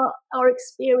those are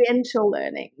experiential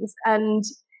learnings, and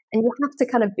you have to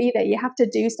kind of be there. You have to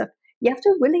do stuff. You have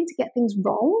to be willing to get things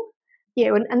wrong.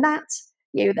 And that's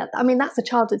that's a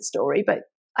childhood story, but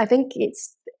I think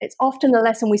it's often a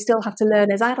lesson we still have to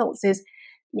learn as adults is,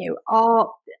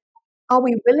 are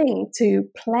we willing to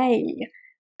play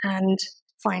and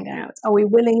find out? Are we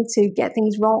willing to get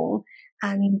things wrong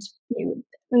and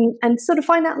and sort of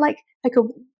find out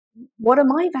what are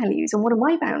my values and what are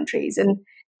my boundaries? And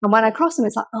when I cross them,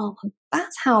 it's like, oh,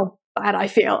 that's how bad I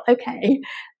feel. Okay,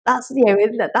 that's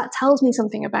that tells me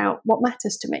something about what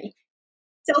matters to me.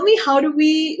 Tell me, how do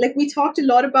we, like, we talked a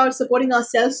lot about supporting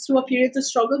ourselves through a period of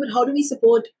struggle, but how do we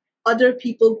support other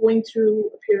people going through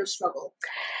a period of struggle?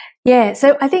 Yeah,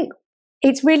 so I think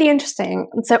it's really interesting.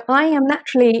 So I am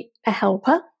naturally a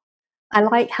helper. I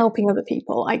like helping other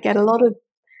people. I get a lot of,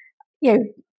 I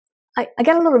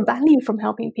get a lot of value from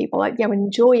helping people. I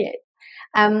enjoy it.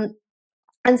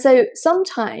 And so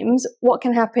sometimes what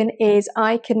can happen is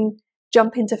I can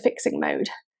jump into fixing mode.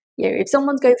 If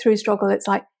someone's going through a struggle, it's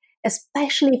like,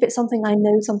 especially if it's something I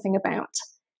know something about,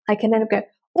 I can then go,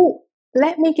 oh,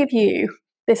 let me give you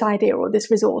this idea or this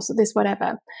resource or this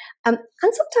whatever. And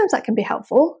sometimes that can be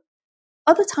helpful.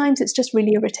 Other times it's just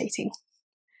really irritating.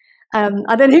 I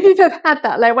don't know if you've ever had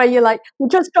that, like where you're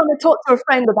just trying to talk to a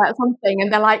friend about something,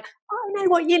 and they're like, I know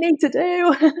what you need to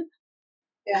do.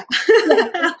 Yeah,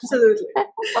 absolutely.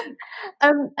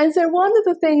 And so one of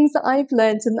the things that I've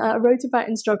learned and I wrote about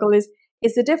in Struggle is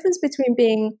the difference between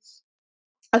being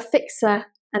a fixer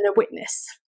and a witness.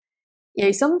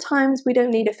 Sometimes we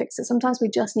don't need a fixer. Sometimes we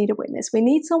just need a witness. We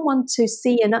need someone to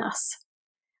see in us,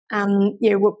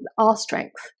 our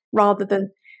strength, rather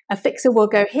than a fixer will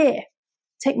go, here,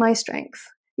 take my strength.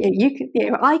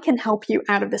 I can help you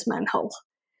out of this manhole.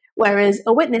 Whereas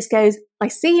a witness goes, I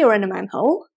see you're in a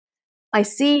manhole. I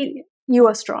see you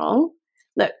are strong.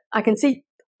 Look, I can see.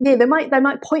 They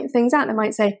might point things out. They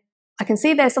might say, I can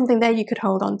see there's something there you could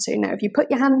hold on to. Now, if you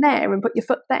put your hand there and put your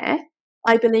foot there,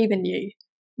 I believe in you.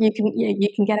 You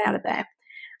can get out of there.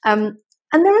 And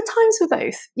there are times for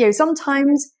both.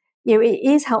 Sometimes it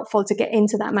is helpful to get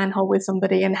into that manhole with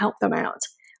somebody and help them out.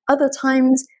 Other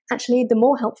times, actually, the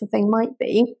more helpful thing might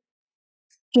be,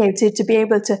 to be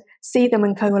able to see them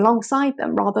and go alongside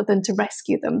them rather than to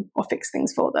rescue them or fix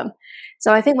things for them.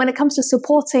 So I think when it comes to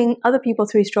supporting other people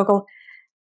through struggle,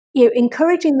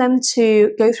 encouraging them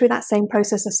to go through that same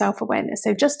process of self-awareness.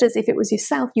 So just as if it was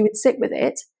yourself, you would sit with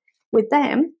it. With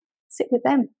them, sit with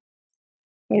them.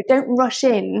 Don't rush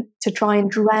in to try and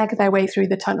drag their way through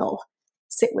the tunnel.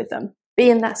 Sit with them. Be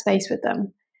in that space with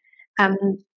them.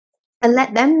 And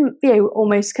let them,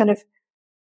 almost kind of,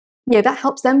 that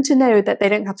helps them to know that they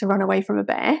don't have to run away from a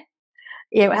bear.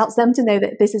 It helps them to know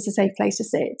that this is a safe place to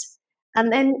sit.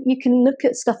 And then you can look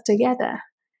at stuff together.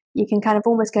 You can kind of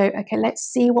almost go, okay, let's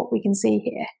see what we can see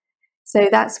here. So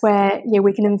that's where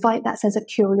we can invite that sense of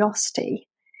curiosity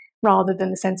rather than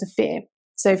the sense of fear.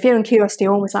 So fear and curiosity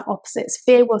are almost like opposites.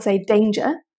 Fear will say,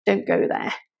 danger, don't go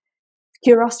there.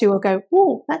 curiosity will go,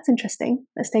 oh, that's interesting.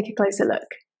 Let's take a closer look.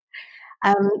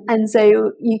 And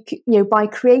so by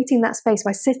creating that space,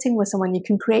 by sitting with someone, you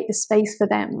can create the space for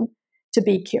them to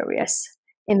be curious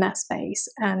in that space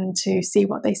and to see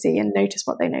what they see and notice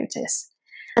what they notice.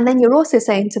 And then you're also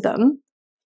saying to them,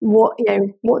 what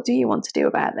do you want to do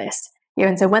about this?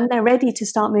 And so when they're ready to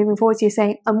start moving forward, you're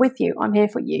saying, I'm with you, I'm here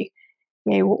for you.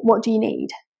 What do you need?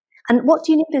 And what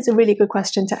do you need is a really good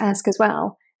question to ask as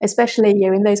well, especially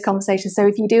in those conversations. So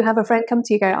if you do have a friend come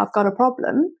to you, go, I've got a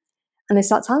problem, and they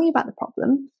start telling you about the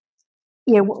problem,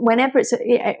 whenever it's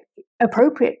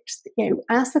appropriate,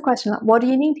 ask the question, like, what do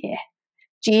you need here?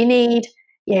 Do you need,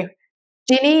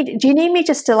 do you need me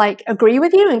just to like agree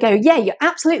with you and go, yeah, you're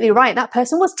absolutely right, that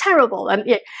person was terrible? And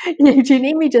do you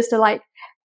need me just to like,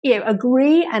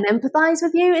 agree and empathize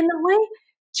with you in that way?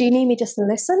 Do you need me just to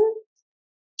listen?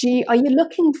 Are you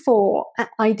looking for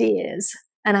ideas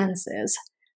and answers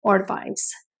or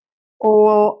advice?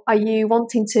 Or are you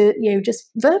wanting to, just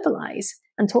verbalize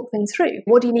and talk things through?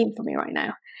 What do you need from me right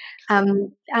now?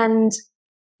 And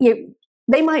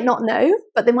they might not know,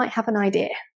 but they might have an idea.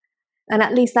 And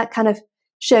at least that kind of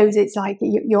shows it's like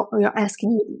you're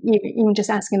asking, you're just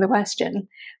asking the question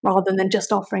rather than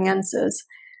just offering answers.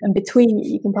 And between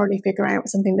you can probably figure out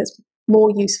something that's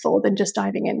more useful than just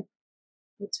diving in.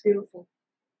 That's beautiful.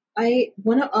 I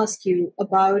want to ask you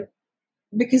about,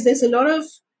 because there's a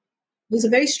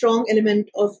very strong element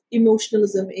of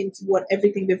emotionalism into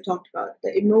everything we've talked about.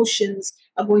 The emotions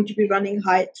are going to be running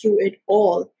high through it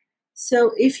all.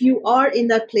 So if you are in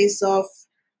that place of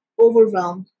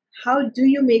overwhelm, how do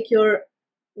you make your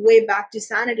way back to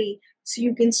sanity so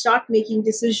you can start making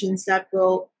decisions that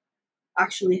will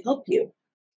actually help you?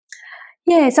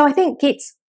 Yeah, so I think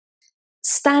it's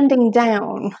standing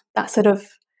down that sort of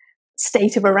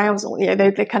state of arousal,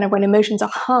 the kind of when emotions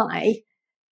are high.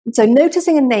 So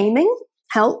noticing and naming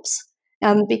helps,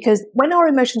 because when our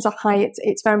emotions are high,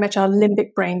 it's very much our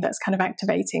limbic brain that's kind of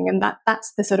activating, and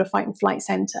that's the sort of fight and flight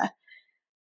center.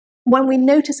 When we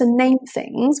notice and name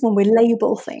things, when we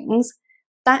label things,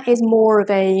 that is more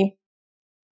of a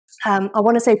I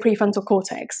want to say prefrontal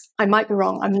cortex. I might be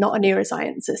wrong. I'm not a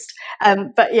neuroscientist,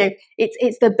 but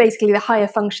it's basically the higher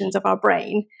functions of our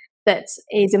brain that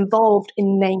is involved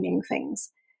in naming things.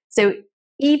 So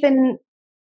even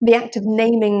the act of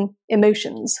naming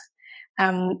emotions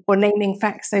or naming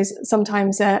facts. So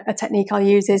sometimes a technique I'll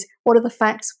use is, what are the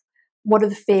facts, what are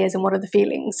the fears, and what are the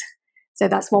feelings? So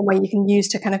that's one way you can use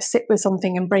to kind of sit with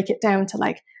something and break it down to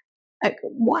like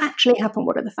what actually happened,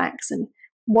 what are the facts, and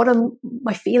what are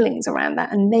my feelings around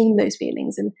that, and name those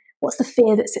feelings, and what's the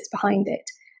fear that sits behind it.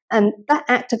 And that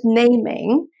act of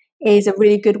naming is a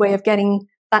really good way of getting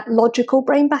that logical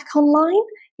brain back online,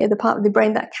 the part of the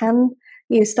brain that can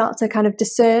start to kind of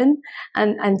discern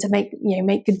and to make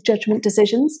good judgment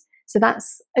decisions. So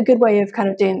that's a good way of kind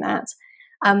of doing that.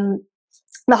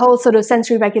 The whole sort of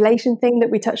sensory regulation thing that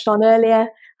we touched on earlier,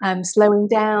 slowing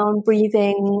down,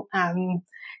 breathing,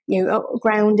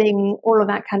 grounding, all of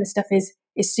that kind of stuff is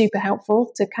super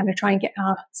helpful to kind of try and get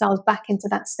ourselves back into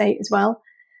that state as well.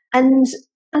 And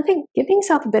I think giving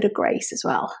yourself a bit of grace as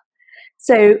well.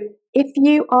 So if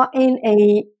you're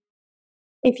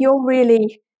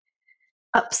really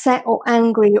upset or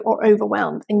angry or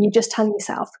overwhelmed, and you just tell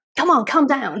yourself, come on, calm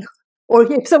down. Or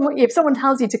if someone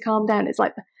tells you to calm down, it's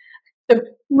like the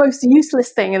most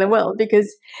useless thing in the world,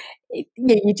 because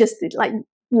you just like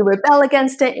you rebel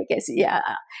against it.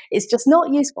 It's just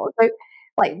not useful. So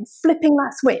like flipping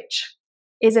that switch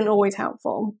isn't always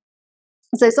helpful.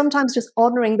 So sometimes just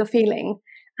honoring the feeling.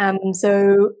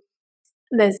 So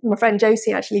there's my friend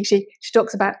Josie, actually, she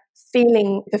talks about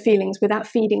feeling the feelings without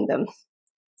feeding them.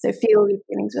 So feel your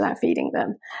feelings without feeding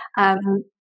them.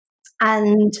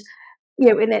 And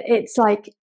it's like,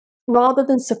 rather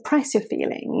than suppress your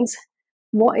feelings,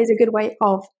 what is a good way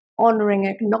of honoring,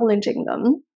 acknowledging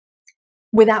them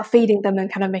without feeding them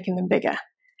and kind of making them bigger?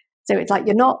 So it's like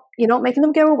you're not making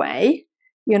them go away,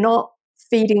 you're not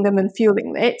feeding them and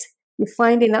fueling it. You're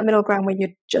finding that middle ground where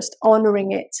you're just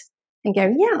honoring it and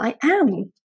go, yeah, I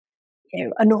am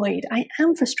annoyed, I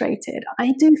am frustrated,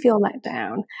 I do feel let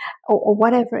down, or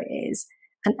whatever it is.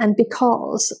 And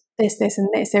because this, and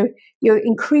this. So you're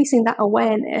increasing that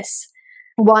awareness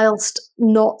whilst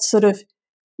not sort of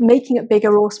making it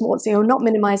bigger or small. So you're not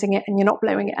minimizing it and you're not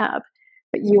blowing it up,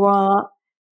 but you are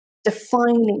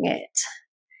defining it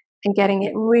and getting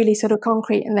it really sort of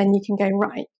concrete. And then you can go,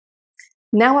 right,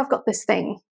 now I've got this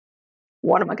thing.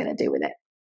 What am I going to do with it?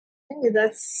 Hey,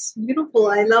 that's beautiful.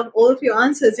 I love all of your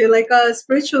answers. You're like a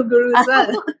spiritual guru as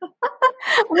well.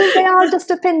 Well, they are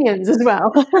just opinions as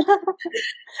well.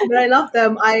 But I love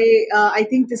them. I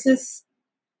think this is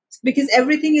because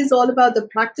everything is all about the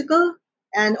practical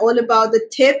and all about the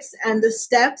tips and the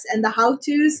steps and the how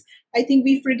to's. I think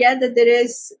we forget that there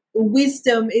is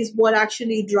wisdom is what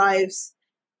actually drives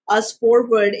us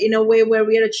forward in a way where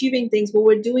we are achieving things, but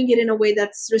we're doing it in a way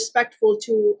that's respectful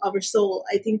to our soul.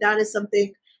 I think that is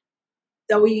something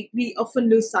that we often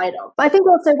lose sight of. But I think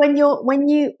also when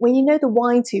you know the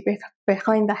why to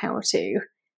behind the how to,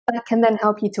 that can then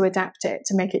help you to adapt it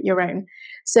to make it your own.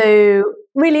 So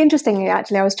really interestingly,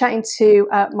 actually, I was chatting to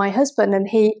my husband, and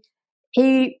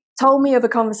he told me of a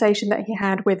conversation that he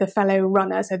had with a fellow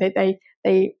runner. So they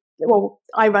well,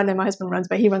 I run and my husband runs,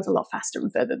 but he runs a lot faster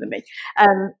and further than me.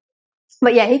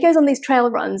 But yeah, he goes on these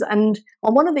trail runs, and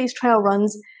on one of these trail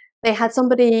runs, they had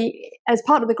somebody as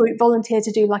part of the group volunteer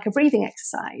to do like a breathing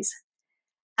exercise.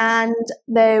 And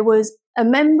there was a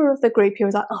member of the group who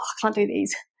was like, oh, I can't do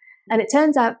these. And it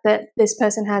turns out that this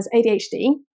person has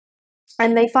ADHD,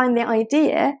 and they find the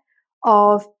idea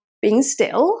of being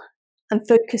still and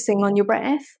focusing on your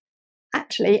breath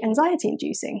actually anxiety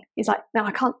inducing. He's like, no,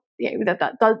 I can't,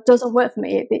 that doesn't work for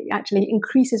me. It actually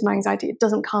increases my anxiety. It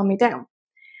doesn't calm me down.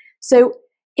 So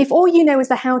if all you know is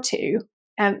the how to,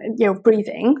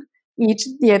 breathing,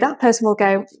 that person will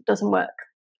go, doesn't work.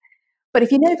 But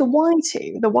if you know the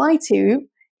why to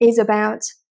is about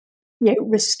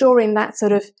restoring that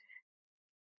sort of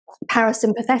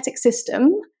parasympathetic system,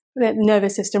 the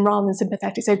nervous system, rather than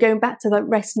sympathetic. So going back to the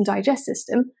rest and digest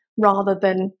system rather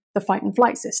than the fight and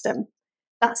flight system.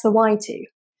 That's the why to.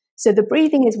 So the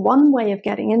breathing is one way of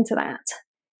getting into that.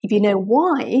 If you know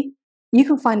why, you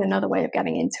can find another way of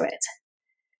getting into it.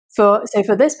 So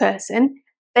for this person,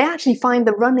 they actually find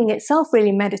the running itself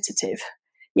really meditative.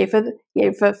 For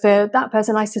that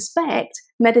person, I suspect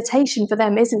meditation for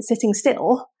them isn't sitting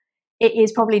still. It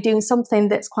is probably doing something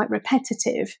that's quite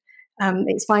repetitive.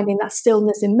 It's finding that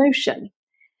stillness in motion.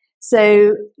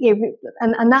 So,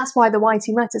 and that's why the why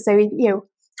to matters. So,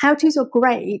 how to's are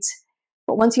great,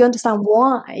 but once you understand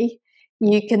why,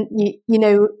 you can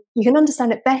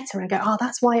understand it better and go, oh,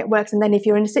 that's why it works. And then if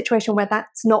you're in a situation where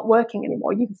that's not working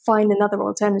anymore, you can find another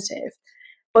alternative.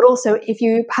 But also, if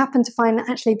you happen to find that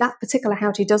actually that particular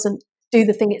how to doesn't do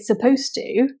the thing it's supposed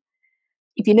to,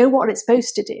 if you know what it's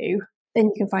supposed to do, then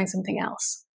you can find something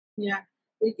else. Yeah.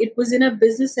 It was in a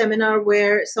business seminar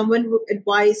where someone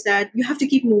advised that you have to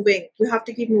keep moving. You have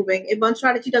to keep moving. If one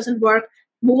strategy doesn't work,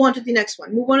 move on to the next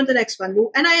one. Move on to the next one.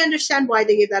 And I understand why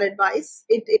they gave that advice.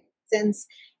 It makes sense.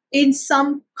 In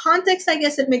some context, I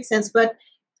guess it makes sense. But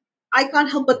I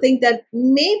can't help but think that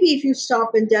maybe if you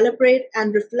stop and deliberate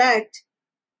and reflect,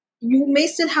 you may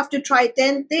still have to try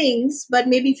 10 things. But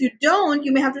maybe if you don't,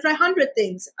 you may have to try 100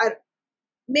 things.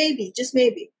 Maybe, just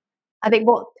maybe. I think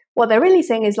what they're really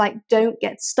saying is like, don't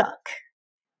get stuck.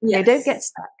 Yes. Don't get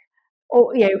stuck.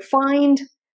 Or you find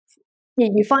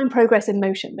progress in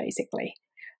motion, basically.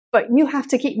 But you have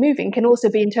to keep moving can also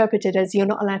be interpreted as you're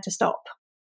not allowed to stop.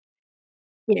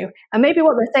 And maybe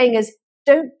what they're saying is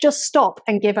don't just stop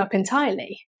and give up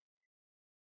entirely.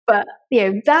 But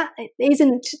that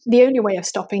isn't the only way of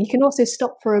stopping. You can also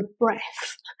stop for a breath.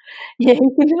 You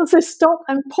can also stop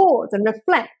and pause and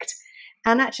reflect.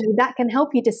 And actually, that can help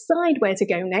you decide where to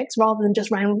go next rather than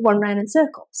just run round in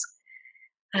circles.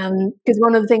 Because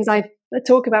one of the things I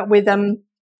talk about with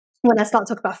when I start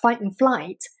talking about fight and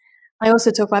flight, I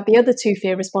also talk about the other two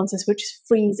fear responses, which is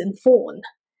freeze and fawn.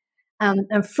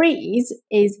 And freeze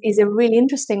is a really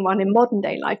interesting one in modern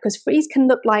day life because freeze can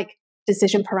look like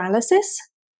decision paralysis,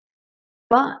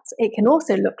 but it can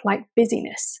also look like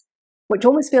busyness, which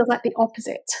almost feels like the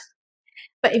opposite.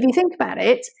 But if you think about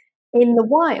it, in the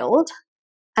wild,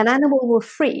 an animal will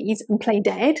freeze and play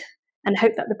dead and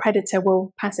hope that the predator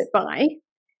will pass it by.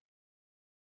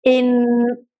 In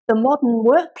the modern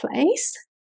workplace,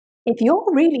 if you're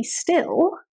really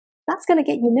still, that's going to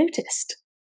get you noticed.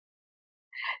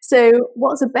 So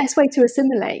what's the best way to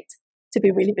assimilate? To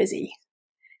be really busy.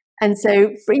 And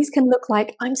so freeze can look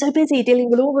like, I'm so busy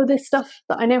dealing with all of this stuff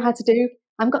that I know how to do.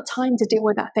 I haven't got time to deal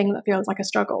with that thing that feels like a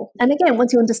struggle. And again,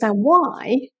 once you understand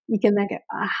why, you can then go,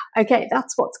 okay,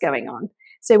 that's what's going on.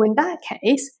 So in that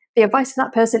case, the advice to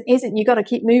that person isn't you got to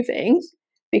keep moving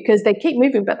because they keep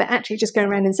moving, but they're actually just going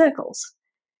around in circles.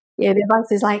 The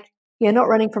advice is like, you're not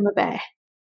running from a bear.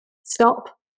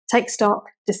 Stop, take stock,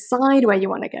 decide where you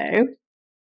want to go,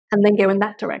 and then go in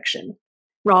that direction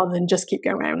rather than just keep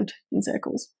going around in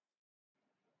circles.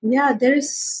 Yeah,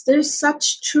 there's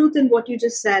such truth in what you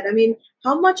just said. I mean,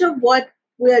 how much of what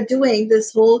we are doing,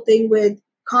 this whole thing with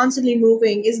constantly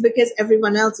moving, is because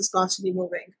everyone else is constantly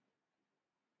moving,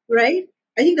 right?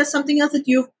 I think that's something else that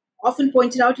you've often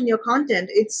pointed out in your content.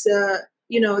 It's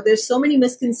there's so many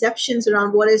misconceptions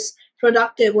around what is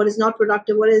productive, what is not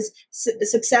productive, what is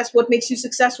success, what makes you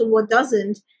successful, what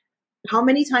doesn't. How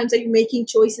many times are you making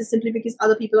choices simply because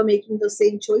other people are making those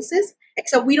same choices?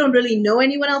 Except we don't really know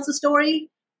anyone else's story.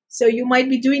 So you might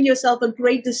be doing yourself a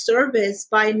great disservice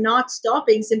by not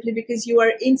stopping simply because you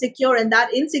are insecure. And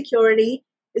that insecurity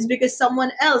is because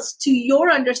someone else, to your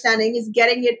understanding, is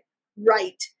getting it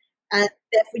right. And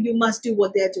therefore you must do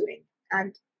what they're doing.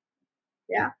 And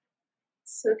yeah,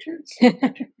 so true.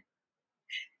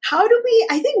 How do we,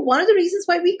 I think one of the reasons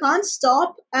why we can't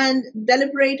stop and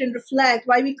deliberate and reflect,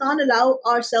 why we can't allow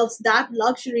ourselves that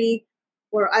luxury,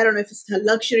 or I don't know if it's a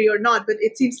luxury or not, but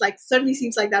it seems like, certainly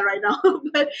seems like that right now.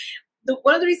 But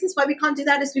one of the reasons why we can't do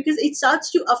that is because it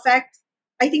starts to affect,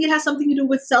 I think it has something to do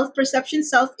with self-perception,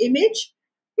 self-image.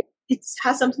 It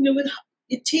has something to do with,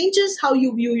 it changes how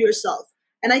you view yourself.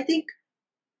 And I think,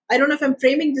 I don't know if I'm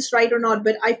framing this right or not,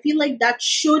 but I feel like that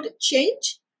should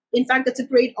change. In fact, that's a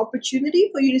great opportunity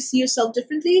for you to see yourself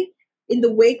differently in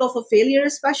the wake of a failure,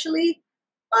 especially.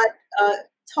 But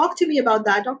talk to me about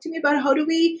that. Talk to me about how do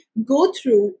we go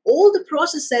through all the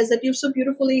processes that you've so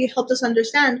beautifully helped us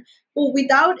understand, but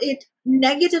without it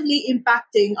negatively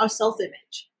impacting our self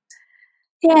image.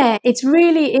 Yeah, it's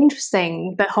really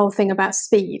interesting, that whole thing about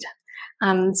speed.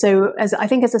 So as I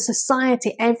think as a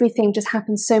society, everything just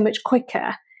happens so much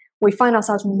quicker. We find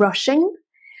ourselves rushing.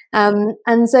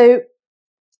 And so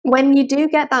when you do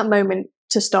get that moment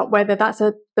to stop, whether that's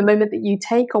the moment that you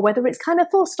take or whether it's kind of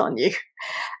forced on you,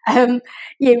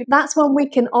 that's when we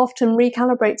can often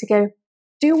recalibrate to go,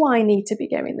 do I need to be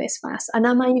going this fast? And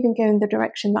am I even going the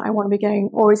direction that I want to be going?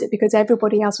 Or is it because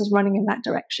everybody else was running in that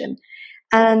direction?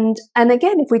 And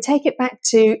again, if we take it back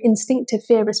to instinctive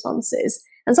fear responses,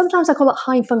 and sometimes I call it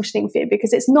high functioning fear,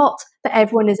 because it's not that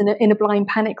everyone is in a blind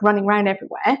panic running around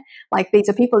everywhere. Like, these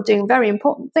are people doing very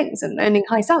important things and earning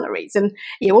high salaries and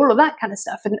all of that kind of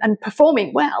stuff, and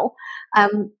performing well.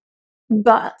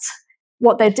 But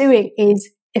what they're doing is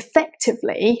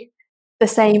effectively the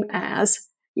same as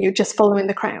just following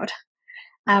the crowd.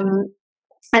 And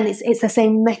it's the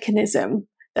same mechanism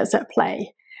that's at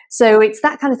play. So it's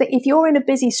that kind of thing. If you're in a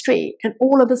busy street and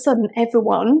all of a sudden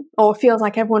everyone, or feels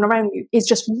like everyone around you, is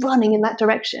just running in that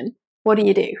direction, what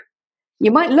do?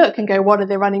 You might look and go, what are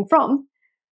they running from?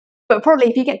 But probably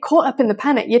if you get caught up in the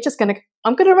panic, you're just going to,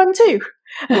 I'm going to run too.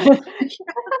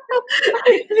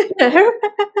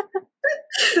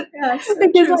 Yeah, so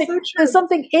because true, like, so true. there's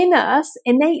something in us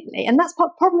innately, and that's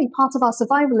probably part of our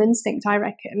survival instinct, I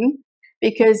reckon,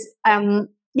 because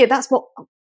that's what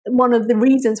one of the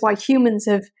reasons why humans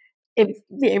have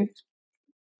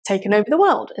taken over the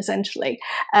world, essentially,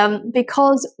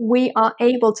 because we are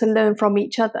able to learn from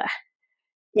each other.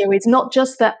 It's not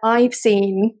just that I've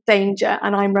seen danger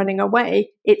and I'm running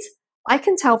away. It's, I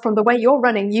can tell from the way you're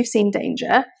running, you've seen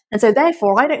danger. And so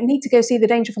therefore, I don't need to go see the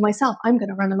danger for myself. I'm going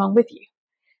to run along with you.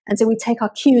 And so we take our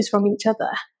cues from each other.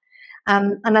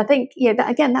 And I think,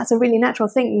 that's a really natural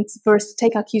thing for us to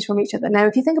take our cues from each other. Now,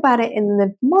 if you think about it in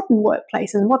the modern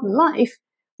workplace and modern life,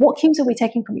 what cues are we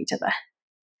taking from each other?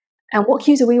 And what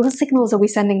signals are we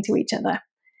sending to each other?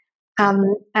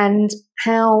 And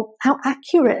how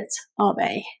accurate are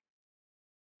they?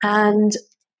 And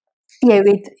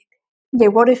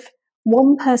what if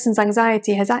one person's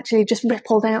anxiety has actually just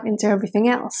rippled out into everything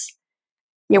else?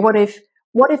 What if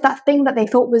that thing that they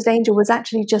thought was danger was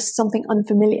actually just something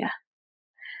unfamiliar?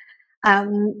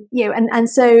 And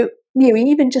so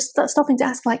even just stopping to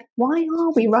ask, like, why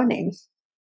are we running?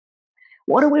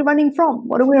 What are we running from?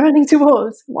 What are we running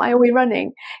towards? Why are we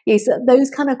running? So those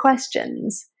kind of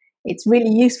questions, it's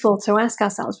really useful to ask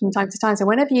ourselves from time to time. So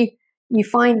whenever you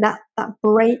find that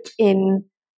break in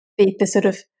the sort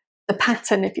of the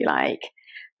pattern, if you like,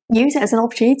 use it as an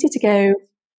opportunity to go,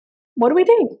 what are we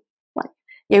doing? Like,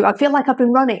 I feel like I've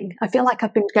been running. I feel like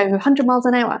I've been going 100 miles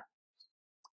an hour.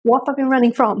 What have I been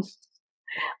running from?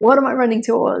 What am I running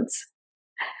towards?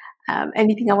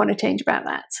 Anything I want to change about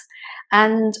that?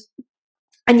 And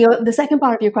the second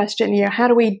part of your question, how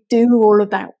do we do all of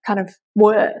that kind of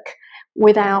work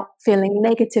without feeling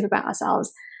negative about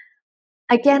ourselves?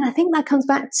 Again, I think that comes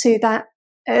back to that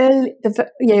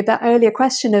that earlier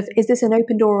question of, is this an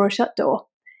open door or a shut door?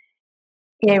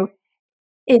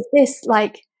 Is this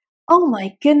like, oh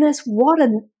my goodness, what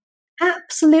an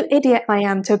absolute idiot I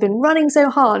am to have been running so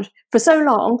hard for so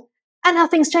long and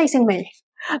nothing's chasing me?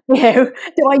 Do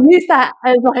I use that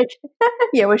as like,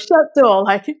 a shut door,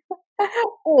 like,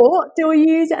 or do I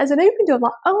use it as an open door,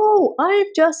 like, oh, I've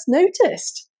just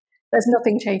noticed there's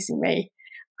nothing chasing me.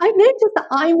 I've noticed that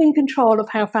I'm in control of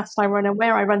how fast I run and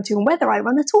where I run to and whether I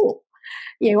run at all.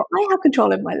 I have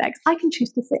control of my legs. I can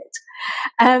choose to sit,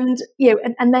 and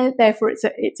therefore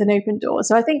it's an open door.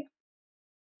 So I think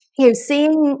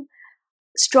seeing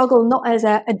struggle not as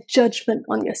a judgment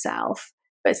on yourself,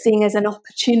 but seeing as an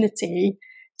opportunity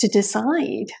to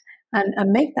decide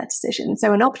and make that decision.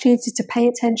 So an opportunity to pay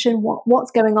attention,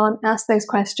 what's going on, ask those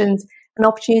questions, an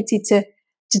opportunity to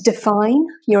define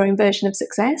your own version of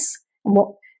success and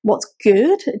what's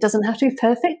good. It doesn't have to be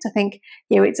perfect. I think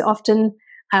it's often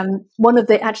one of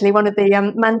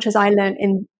the mantras I learned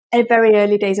in very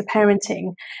early days of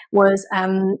parenting was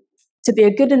to be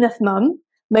a good enough mum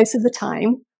most of the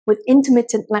time, with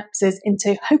intermittent lapses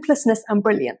into hopelessness and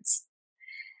brilliance.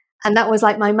 And that was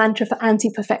like my mantra for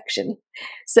anti-perfection.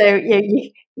 So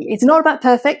it's not about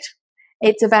perfect.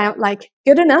 It's about like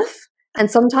good enough.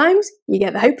 And sometimes you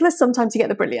get the hopeless, sometimes you get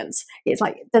the brilliance. It's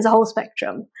like there's a whole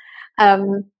spectrum.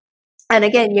 And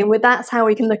again, that's how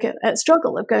we can look at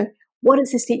struggle of going, what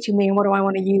is this teaching me and what do I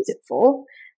want to use it for?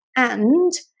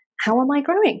 And how am I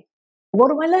growing? What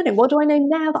am I learning? What do I know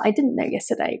now that I didn't know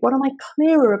yesterday? What am I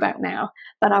clearer about now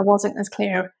that I wasn't as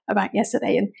clear about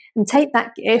yesterday? And take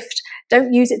that gift.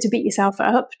 Don't use it to beat yourself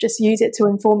up. Just use it to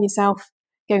inform yourself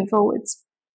going forwards.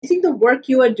 I think the work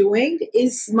you are doing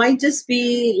might just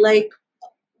be like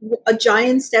a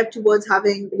giant step towards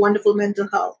having wonderful mental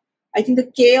health. I think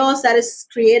the chaos that is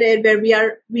created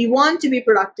where we want to be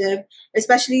productive,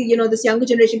 especially, this younger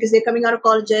generation, because they're coming out of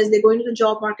colleges, they're going to the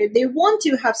job market, they want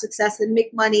to have success and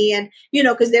make money and,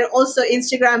 because they're also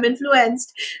Instagram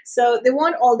influenced. So they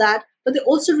want all that, but they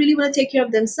also really want to take care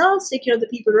of themselves, take care of the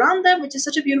people around them, which is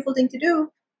such a beautiful thing to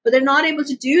do. But they're not able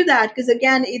to do that because,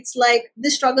 again, it's like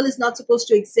this struggle is not supposed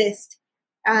to exist.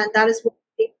 And that is what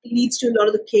it leads to a lot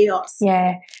of the chaos.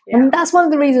 Yeah. And that's one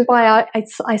of the reasons why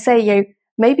I say,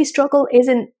 maybe struggle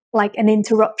isn't like an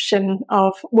interruption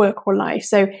of work or life.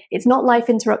 So it's not life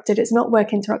interrupted. It's not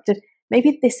work interrupted.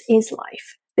 Maybe this is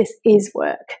life. This is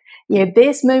work.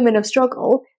 This moment of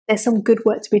struggle, there's some good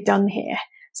work to be done here.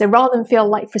 So rather than feel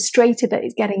like frustrated that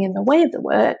it's getting in the way of the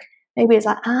work, maybe it's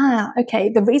like, okay,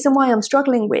 the reason why I'm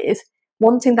struggling with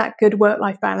wanting that good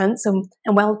work-life balance and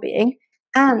well-being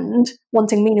and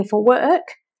wanting meaningful work,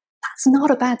 that's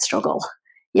not a bad struggle.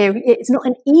 It's not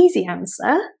an easy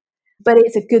answer, but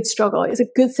it's a good struggle. It's a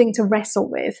good thing to wrestle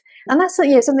with. And that's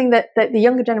something that the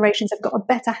younger generations have got a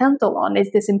better handle on,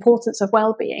 is this importance of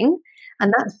well-being.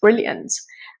 And that's brilliant.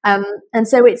 And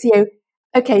so it's,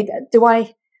 okay,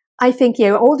 I think,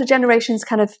 older generations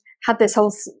kind of had this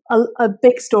whole, a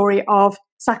big story of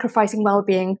sacrificing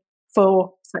well-being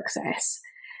for success.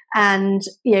 And,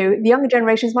 the younger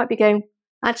generations might be going,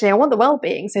 actually, I want the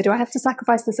well-being, so do I have to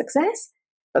sacrifice the success?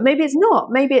 But maybe it's not.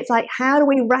 Maybe it's like, how do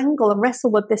we wrangle and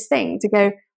wrestle with this thing to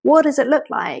go, what does it look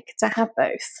like to have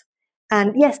both?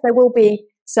 And yes, there will be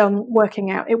some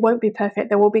working out. It won't be perfect.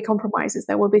 There will be compromises.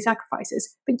 There will be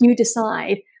sacrifices. But you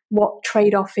decide what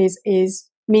trade-off is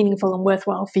meaningful and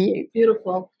worthwhile for you.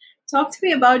 Beautiful. Talk to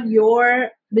me about your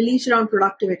beliefs around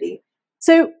productivity.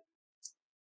 So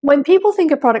when people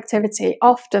think of productivity,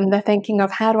 often they're thinking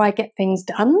of, how do I get things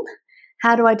done?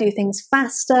 How do I do things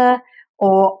faster?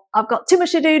 Or I've got too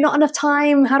much to do, not enough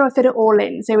time. How do I fit it all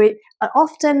in? So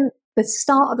often the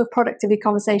start of a productivity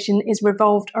conversation is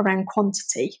revolved around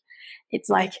quantity. It's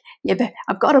like,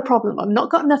 I've got a problem. I've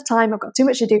not got enough time. I've got too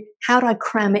much to do. How do I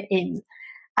cram it in?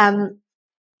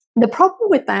 The problem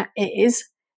with that is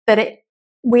that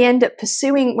when we end up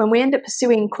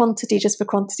pursuing quantity just for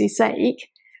quantity's sake,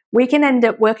 we can end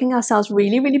up working ourselves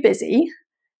really, really busy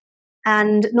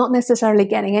and not necessarily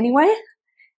getting anywhere.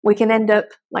 We can end up,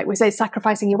 like we say,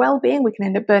 sacrificing your well-being. We can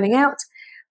end up burning out,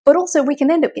 but also we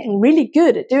can end up getting really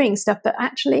good at doing stuff that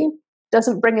actually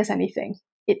doesn't bring us anything.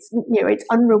 It's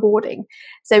unrewarding.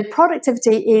 So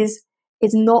productivity is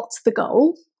not the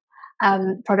goal.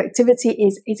 Productivity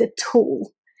is a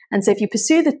tool, and so if you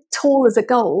pursue the tool as a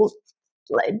goal,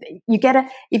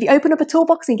 if you open up a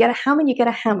toolbox and you get a hammer, you get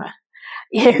a hammer.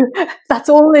 That's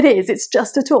all it is. It's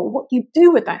just a tool. What you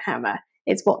do with that hammer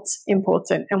is what's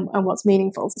important and what's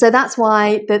meaningful. So that's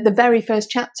why the very first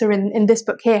chapter in this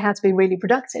book here, How to Be Really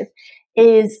Productive,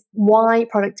 is why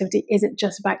productivity isn't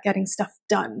just about getting stuff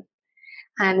done.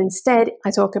 And instead, I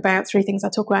talk about three things. I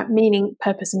talk about meaning,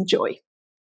 purpose, and joy.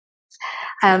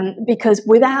 Because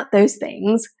without those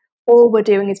things, all we're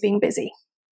doing is being busy.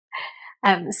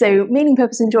 So meaning,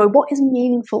 purpose, and joy. What is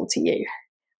meaningful to you?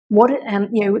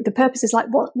 The purpose is like,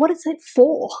 what is it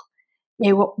for?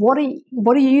 What are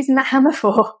you using that hammer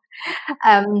for?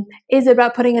 Is it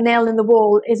about putting a nail in the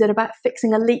wall? Is it about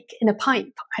fixing a leak in a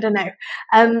pipe? I don't know.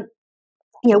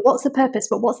 What's the purpose,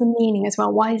 but what's the meaning as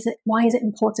well? Why is it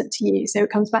important to you? So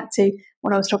it comes back to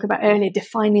what I was talking about earlier,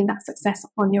 defining that success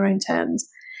on your own terms.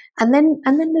 And then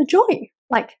the joy,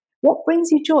 like what brings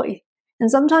you joy?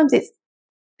 And sometimes it's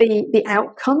the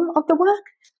outcome of the work,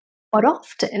 but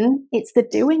often it's the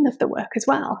doing of the work as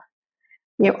well.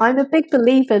 I'm a big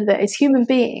believer that as human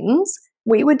beings,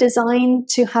 we were designed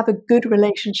to have a good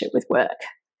relationship with work.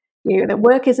 That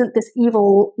work isn't this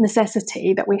evil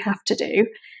necessity that we have to do.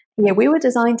 We were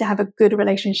designed to have a good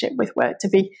relationship with work, to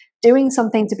be doing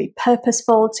something, to be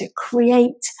purposeful, to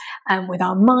create with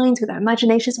our minds, with our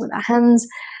imaginations, with our hands,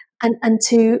 and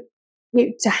to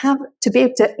to be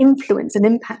able to influence and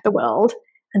impact the world,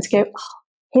 and to go, oh,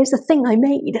 here's the thing I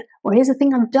made, or here's the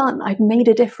thing I've done. I've made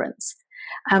a difference.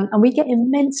 And we get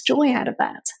immense joy out of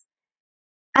that.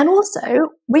 And also,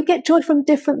 we get joy from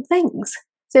different things.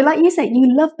 So like you say, you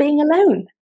love being alone.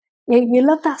 You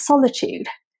love that solitude.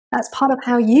 That's part of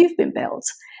how you've been built.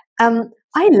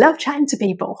 I love chatting to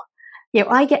people.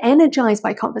 I get energized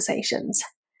by conversations.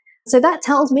 So that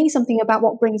tells me something about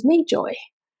what brings me joy.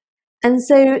 And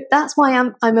so that's why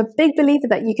I'm a big believer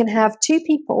that you can have two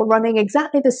people running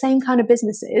exactly the same kind of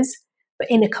businesses, but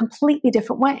in a completely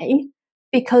different way,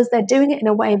 because they're doing it in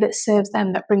a way that serves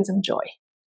them, that brings them joy.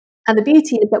 And the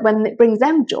beauty is that when it brings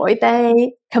them joy,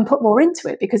 they can put more into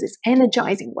it because it's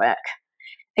energizing work.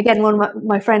 Again, one of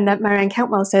my friend Marianne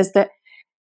Cantwell says that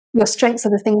your strengths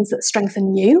are the things that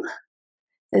strengthen you.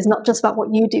 It's not just about what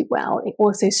you do well, it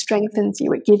also strengthens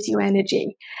you, it gives you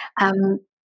energy.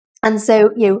 And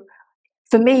so,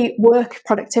 for me, work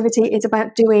productivity is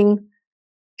about doing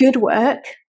good work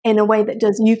in a way that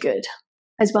does you good,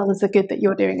 as well as the good that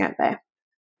you're doing out there.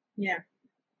 Yeah.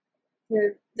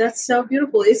 That's so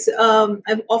beautiful. It's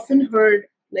I've often heard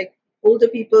like older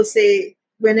people say,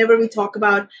 whenever we talk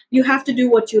about, you have to do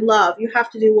what you love, you have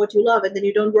to do what you love, and then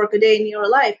you don't work a day in your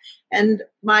life. And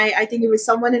I think it was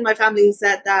someone in my family who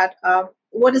said that,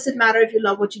 what does it matter if you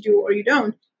love what you do or you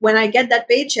don't? When I get that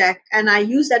paycheck and I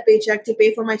use that paycheck to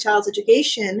pay for my child's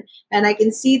education, and I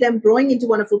can see them growing into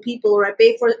wonderful people, or I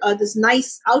pay for this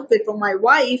nice outfit for my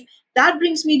wife, that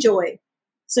brings me joy.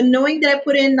 So knowing that I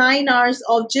put in 9 hours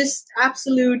of just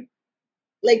absolute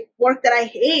like work that I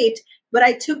hate, but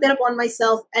I took that upon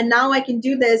myself, and now I can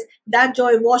do this, that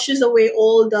joy washes away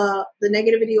all the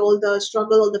negativity, all the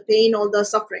struggle, all the pain, all the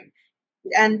suffering.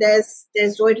 And there's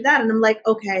joy to that. And I'm like,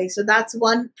 okay, so that's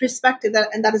one perspective,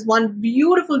 and that is one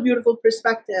beautiful, beautiful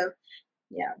perspective.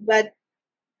 Yeah. But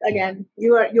again,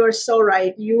 you are so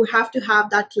right. You have to have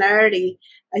that clarity.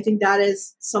 I think that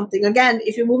is something, again,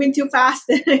 if you're moving too fast,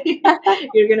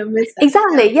 you're gonna miss that.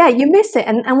 Exactly. Yeah, you miss it.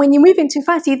 And when you're moving too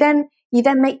fast, you then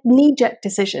make knee-jerk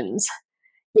decisions.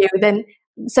 Then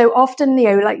so often,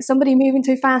 like somebody moving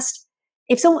too fast,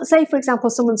 if someone, say for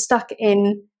example, someone's stuck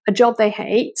in a job they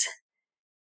hate,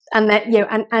 and that,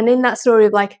 and in that story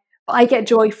of like, I get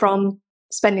joy from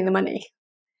spending the money.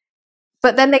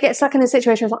 But then they get stuck in a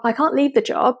situation of like, I can't leave the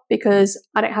job because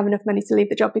I don't have enough money to leave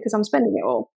the job because I'm spending it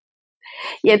all.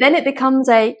 Then it becomes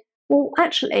well,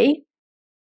 actually,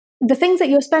 the things that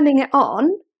you're spending it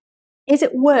on, is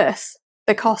it worth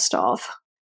the cost of,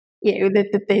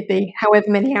 the however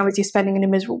many hours you're spending in a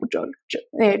miserable job,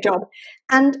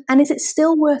 and is it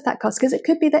still worth that cost? Because it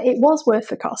could be that it was worth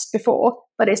the cost before,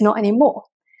 but it's not anymore.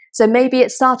 So maybe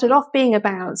it started off being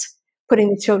about putting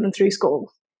the children through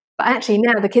school, but actually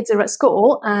now the kids are at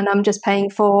school and I'm just paying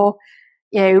for,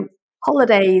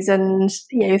 holidays and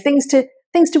things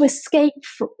to escape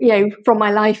from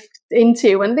my life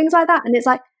into, and things like that. And it's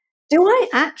like, do I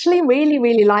actually really,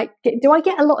 really do I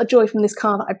get a lot of joy from this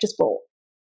car that I've just bought?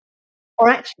 Or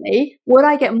actually, would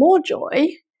I get more joy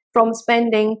from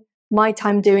spending my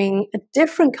time doing a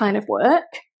different kind of work?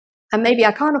 And maybe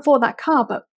I can't afford that car,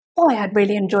 but boy, I'd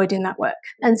really enjoy doing that work.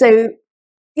 And so,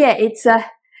 it's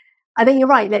I think you're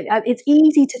right. It's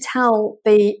easy to tell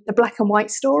the black and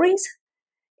white stories.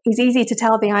 It's easy to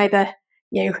tell the either,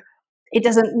 it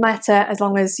doesn't matter as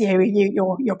long as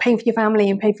you're paying for your family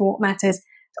and pay for what matters,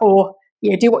 or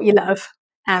do what you love,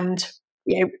 and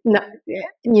you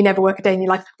never work a day in your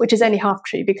life, which is only half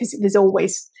true, because there's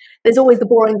always the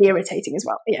boring, the irritating as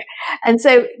well. And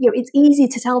so it's easy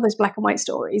to tell those black and white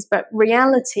stories, but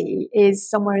reality is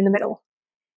somewhere in the middle.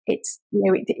 It's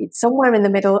it's somewhere in the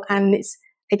middle, and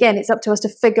it's up to us to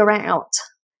figure out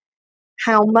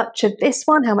how much of this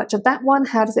one, how much of that one,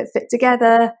 how does it fit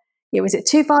together? Is it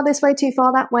too far this way, too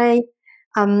far that way?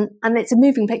 And it's a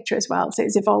moving picture as well, so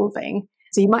it's evolving.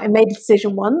 So you might have made a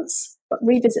decision once, but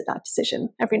revisit that decision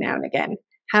every now and again.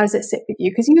 How does it sit with you?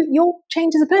 Because you'll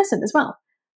change as a person as well.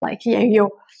 Like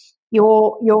your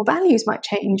values might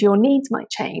change, your needs might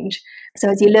change. So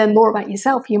as you learn more about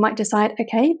yourself, you might decide,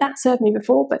 okay, that served me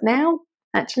before, but now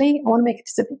actually I want to make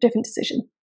a different decision.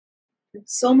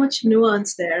 So much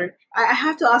nuance there. I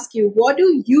have to ask you, what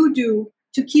do you do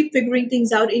to keep figuring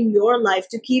things out in your life,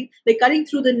 to keep like cutting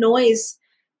through the noise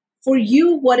for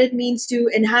you what it means to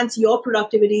enhance your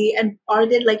productivity, and are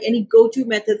there like any go-to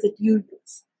methods that you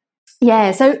use?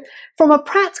 Yeah, so from a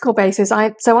practical basis,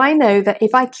 I know that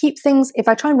if I keep things, if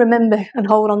I try and remember and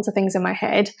hold on to things in my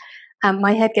head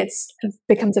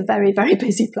becomes a very, very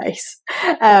busy place.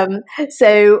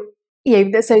 So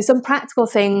so some practical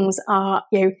things are,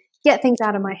 get things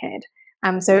out of my head.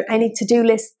 So any to-do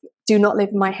lists do not live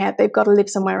in my head; they've got to live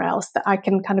somewhere else that I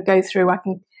can kind of go through. I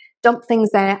can dump things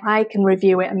there. I can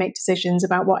review it and make decisions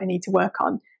about what I need to work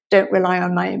on. Don't rely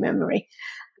on my own memory.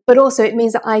 But also it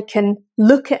means that I can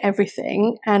look at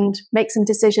everything and make some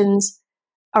decisions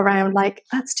around, like,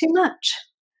 that's too much.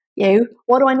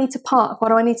 What do I need to park? What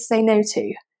do I need to say no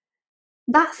to?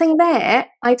 That thing there,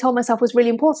 I told myself was really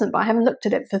important, but I haven't looked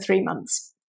at it for 3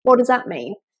 months. What does that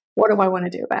mean? What do I want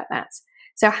to do about that?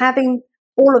 So having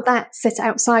all of that sit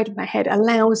outside of my head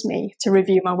allows me to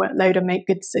review my workload and make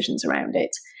good decisions around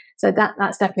it. So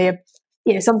that's definitely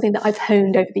something that I've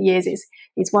honed over the years. Is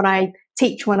what I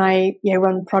teach when I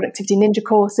run productivity ninja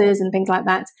courses and things like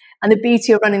that. And the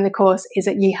beauty of running the course is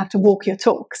that you have to walk your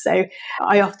talk. So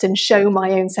I often show my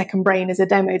own second brain as a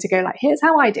demo to go like, here's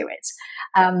how I do it.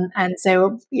 And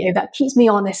so that keeps me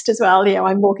honest as well.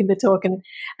 I'm walking the talk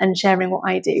and sharing what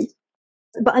I do.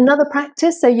 But another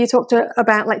practice, so you talked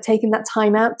about like taking that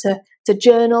time out to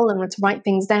journal and to write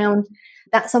things down.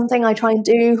 That's something I try and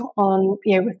do on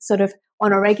sort of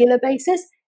on a regular basis.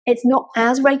 It's not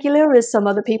as regular as some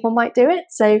other people might do it.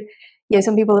 So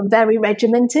some people are very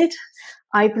regimented.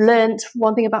 I've learned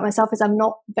one thing about myself is I'm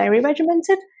not very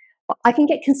regimented, but I can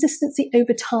get consistency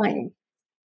over time.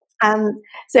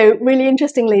 So really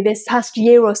interestingly, this past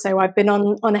year or so, I've been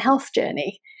on a health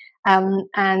journey, and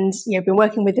been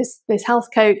working with this health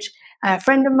coach, a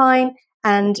friend of mine,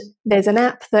 and there's an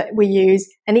app that we use,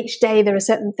 and each day there are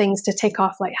certain things to tick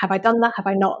off, like, have I done that? Have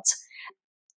I not?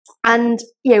 And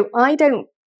I don't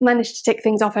manage to tick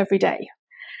things off every day.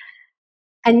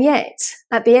 And yet,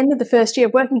 at the end of the first year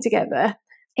of working together,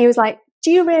 he was like,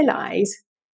 do you realize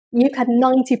you've had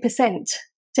 90%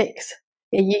 ticks?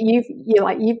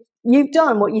 You've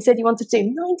done what you said you wanted to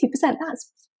do. 90%,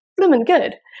 that's blooming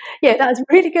good. That's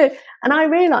really good. And I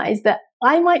realized that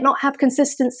I might not have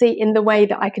consistency in the way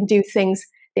that I can do things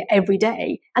every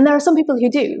day. And there are some people who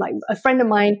do. Like a friend of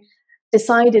mine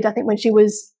decided, I think when she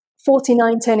was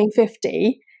 49 turning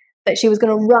 50, that she was going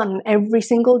to run every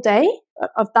single day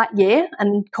of that year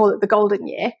and call it the golden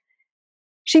year.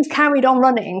 She's carried on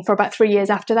running for about 3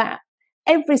 years after that,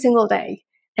 every single day.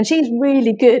 And she's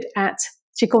really good at,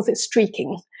 she calls it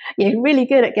streaking, really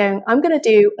good at going, I'm going to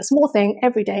do a small thing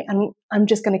every day and I'm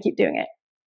just going to keep doing it.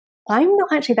 I'm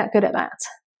not actually that good at that.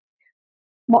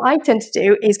 What I tend to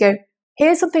do is go,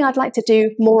 here's something I'd like to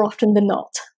do more often than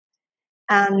not.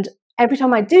 And every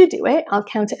time I do it, I'll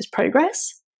count it as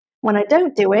progress. When I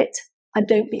don't do it, I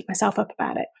don't beat myself up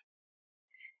about it.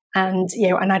 And,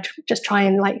 and I just try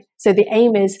and so the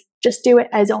aim is just do it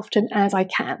as often as I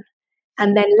can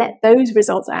and then let those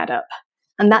results add up.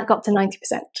 And that got to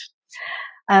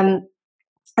 90%.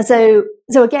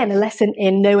 So again, a lesson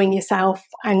in knowing yourself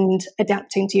and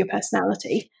adapting to your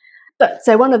personality. But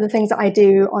so one of the things that I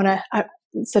do on a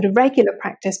sort of regular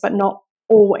practice, but not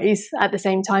always at the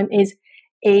same time, is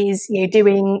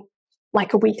doing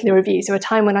like a weekly review. So a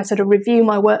time when I sort of review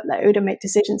my workload and make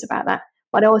decisions about that.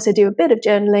 But I also do a bit of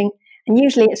journaling, and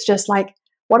usually it's just like,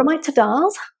 what are my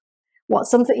to-dos?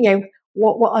 What's something,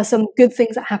 what are some good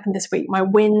things that happened this week? My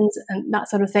wins and that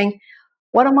sort of thing.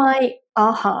 What are my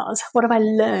ahas? What have I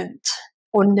learned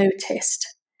or noticed?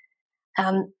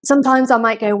 Sometimes I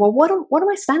might go, well, what are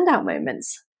my standout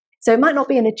moments? So it might not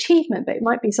be an achievement, but it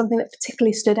might be something that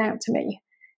particularly stood out to me,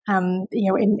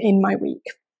 in my week.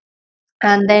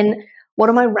 And then what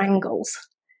are my wrangles?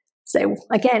 So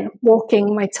again,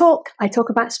 walking my talk, I talk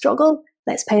about struggle.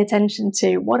 Let's pay attention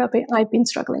to what I've been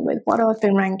struggling with, what I've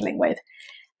been wrangling with.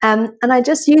 And I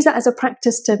just use that as a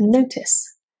practice to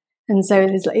notice. And so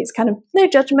it's kind of no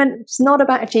judgment. It's not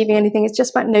about achieving anything. It's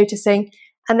just about noticing.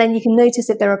 And then you can notice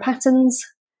if there are patterns.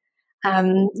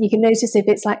 You can notice if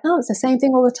it's like, oh, it's the same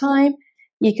thing all the time.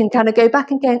 You can kind of go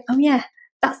back and go, oh yeah,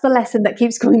 that's the lesson that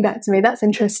keeps coming back to me. That's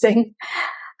interesting.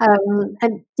 And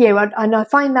I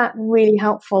find that really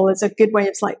helpful as a good way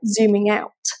of like zooming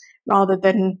out rather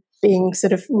than being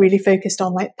sort of really focused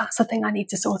on like, that's the thing I need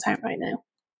to sort out right now.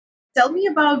 Tell me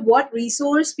about what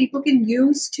resource people can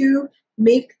use to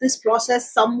make this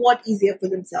process somewhat easier for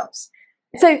themselves.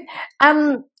 So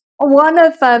one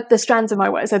of the strands of my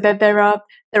work, so there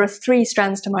are 3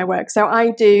 strands to my work. So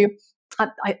I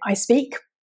speak.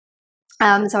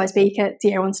 So I speak at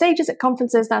on stages, at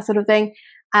conferences, that sort of thing.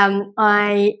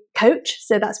 I coach,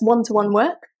 so that's one-to-one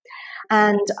work,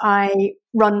 and I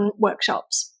run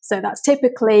workshops. So that's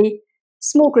typically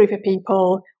small group of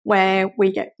people where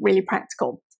we get really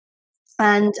practical.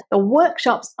 And the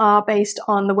workshops are based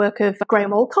on the work of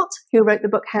Graham Alcott, who wrote the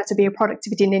book How to Be a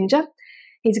Productivity Ninja.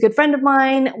 He's a good friend of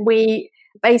mine. We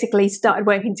basically started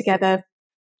working together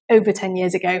over 10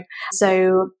 years ago.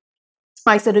 So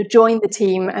I sort of joined the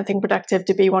team at Think Productive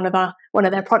to be one of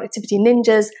their productivity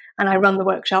ninjas, and I run the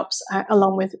workshops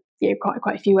along with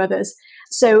quite a few others.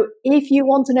 So if you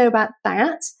want to know about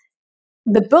that,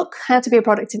 the book How to Be a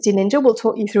Productivity Ninja will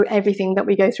talk you through everything that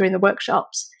we go through in the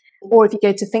workshops. Or if you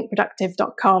go to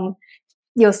thinkproductive.com,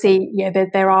 you'll see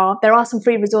there are some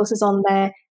free resources on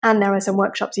there, and there are some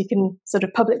workshops you can sort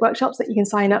of public workshops that you can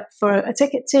sign up for a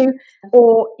ticket to.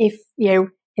 Or if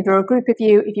there are a group of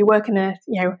you, if you work in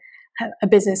a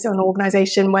business or an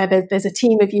organization where there's a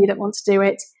team of you that wants to do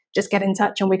it, just get in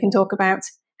touch and we can talk about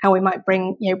how we might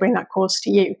bring that course to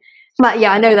you. But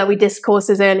yeah, I know that we dissed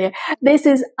courses earlier. This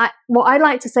is what I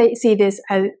like to see this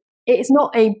as. It's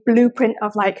not a blueprint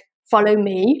of like follow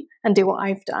me and do what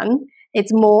I've done.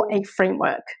 It's more a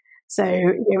framework. So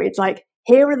it's like,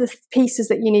 here are the pieces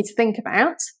that you need to think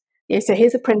about. So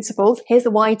here's the principles, here's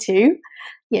the why to,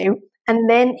 and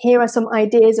then here are some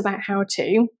ideas about how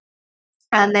to.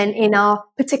 And then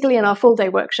particularly in our full day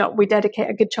workshop, we dedicate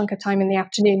a good chunk of time in the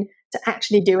afternoon to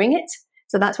actually doing it.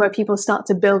 So that's where people start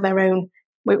to build their own,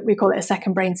 we call it a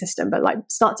second brain system, but like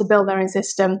start to build their own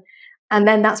system. And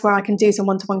then that's where I can do some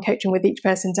one-to-one coaching with each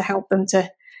person to help them to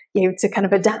kind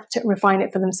of adapt it and refine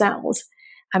it for themselves.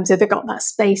 So they've got that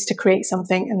space to create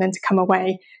something and then to come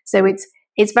away. So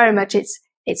it's very much,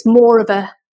 it's more of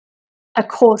a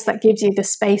course that gives you the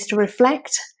space to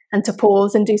reflect and to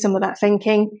pause and do some of that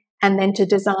thinking, and then to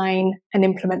design and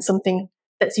implement something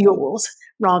that's yours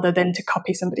rather than to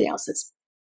copy somebody else's.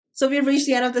 So we've reached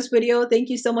the end of this video. Thank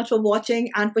you so much for watching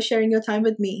and for sharing your time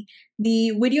with me.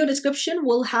 The video description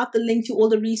will have the link to all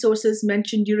the resources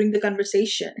mentioned during the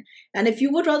conversation. And if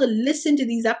you would rather listen to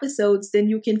these episodes, then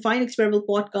you can find Experiment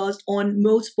Podcast on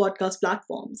most podcast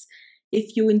platforms.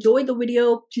 If you enjoyed the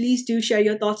video, please do share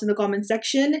your thoughts in the comment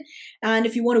section. And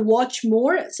if you want to watch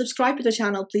more, subscribe to the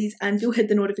channel, please, and do hit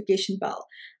the notification bell.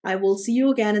 I will see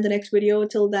you again in the next video.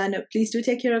 Till then, please do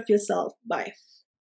take care of yourself. Bye.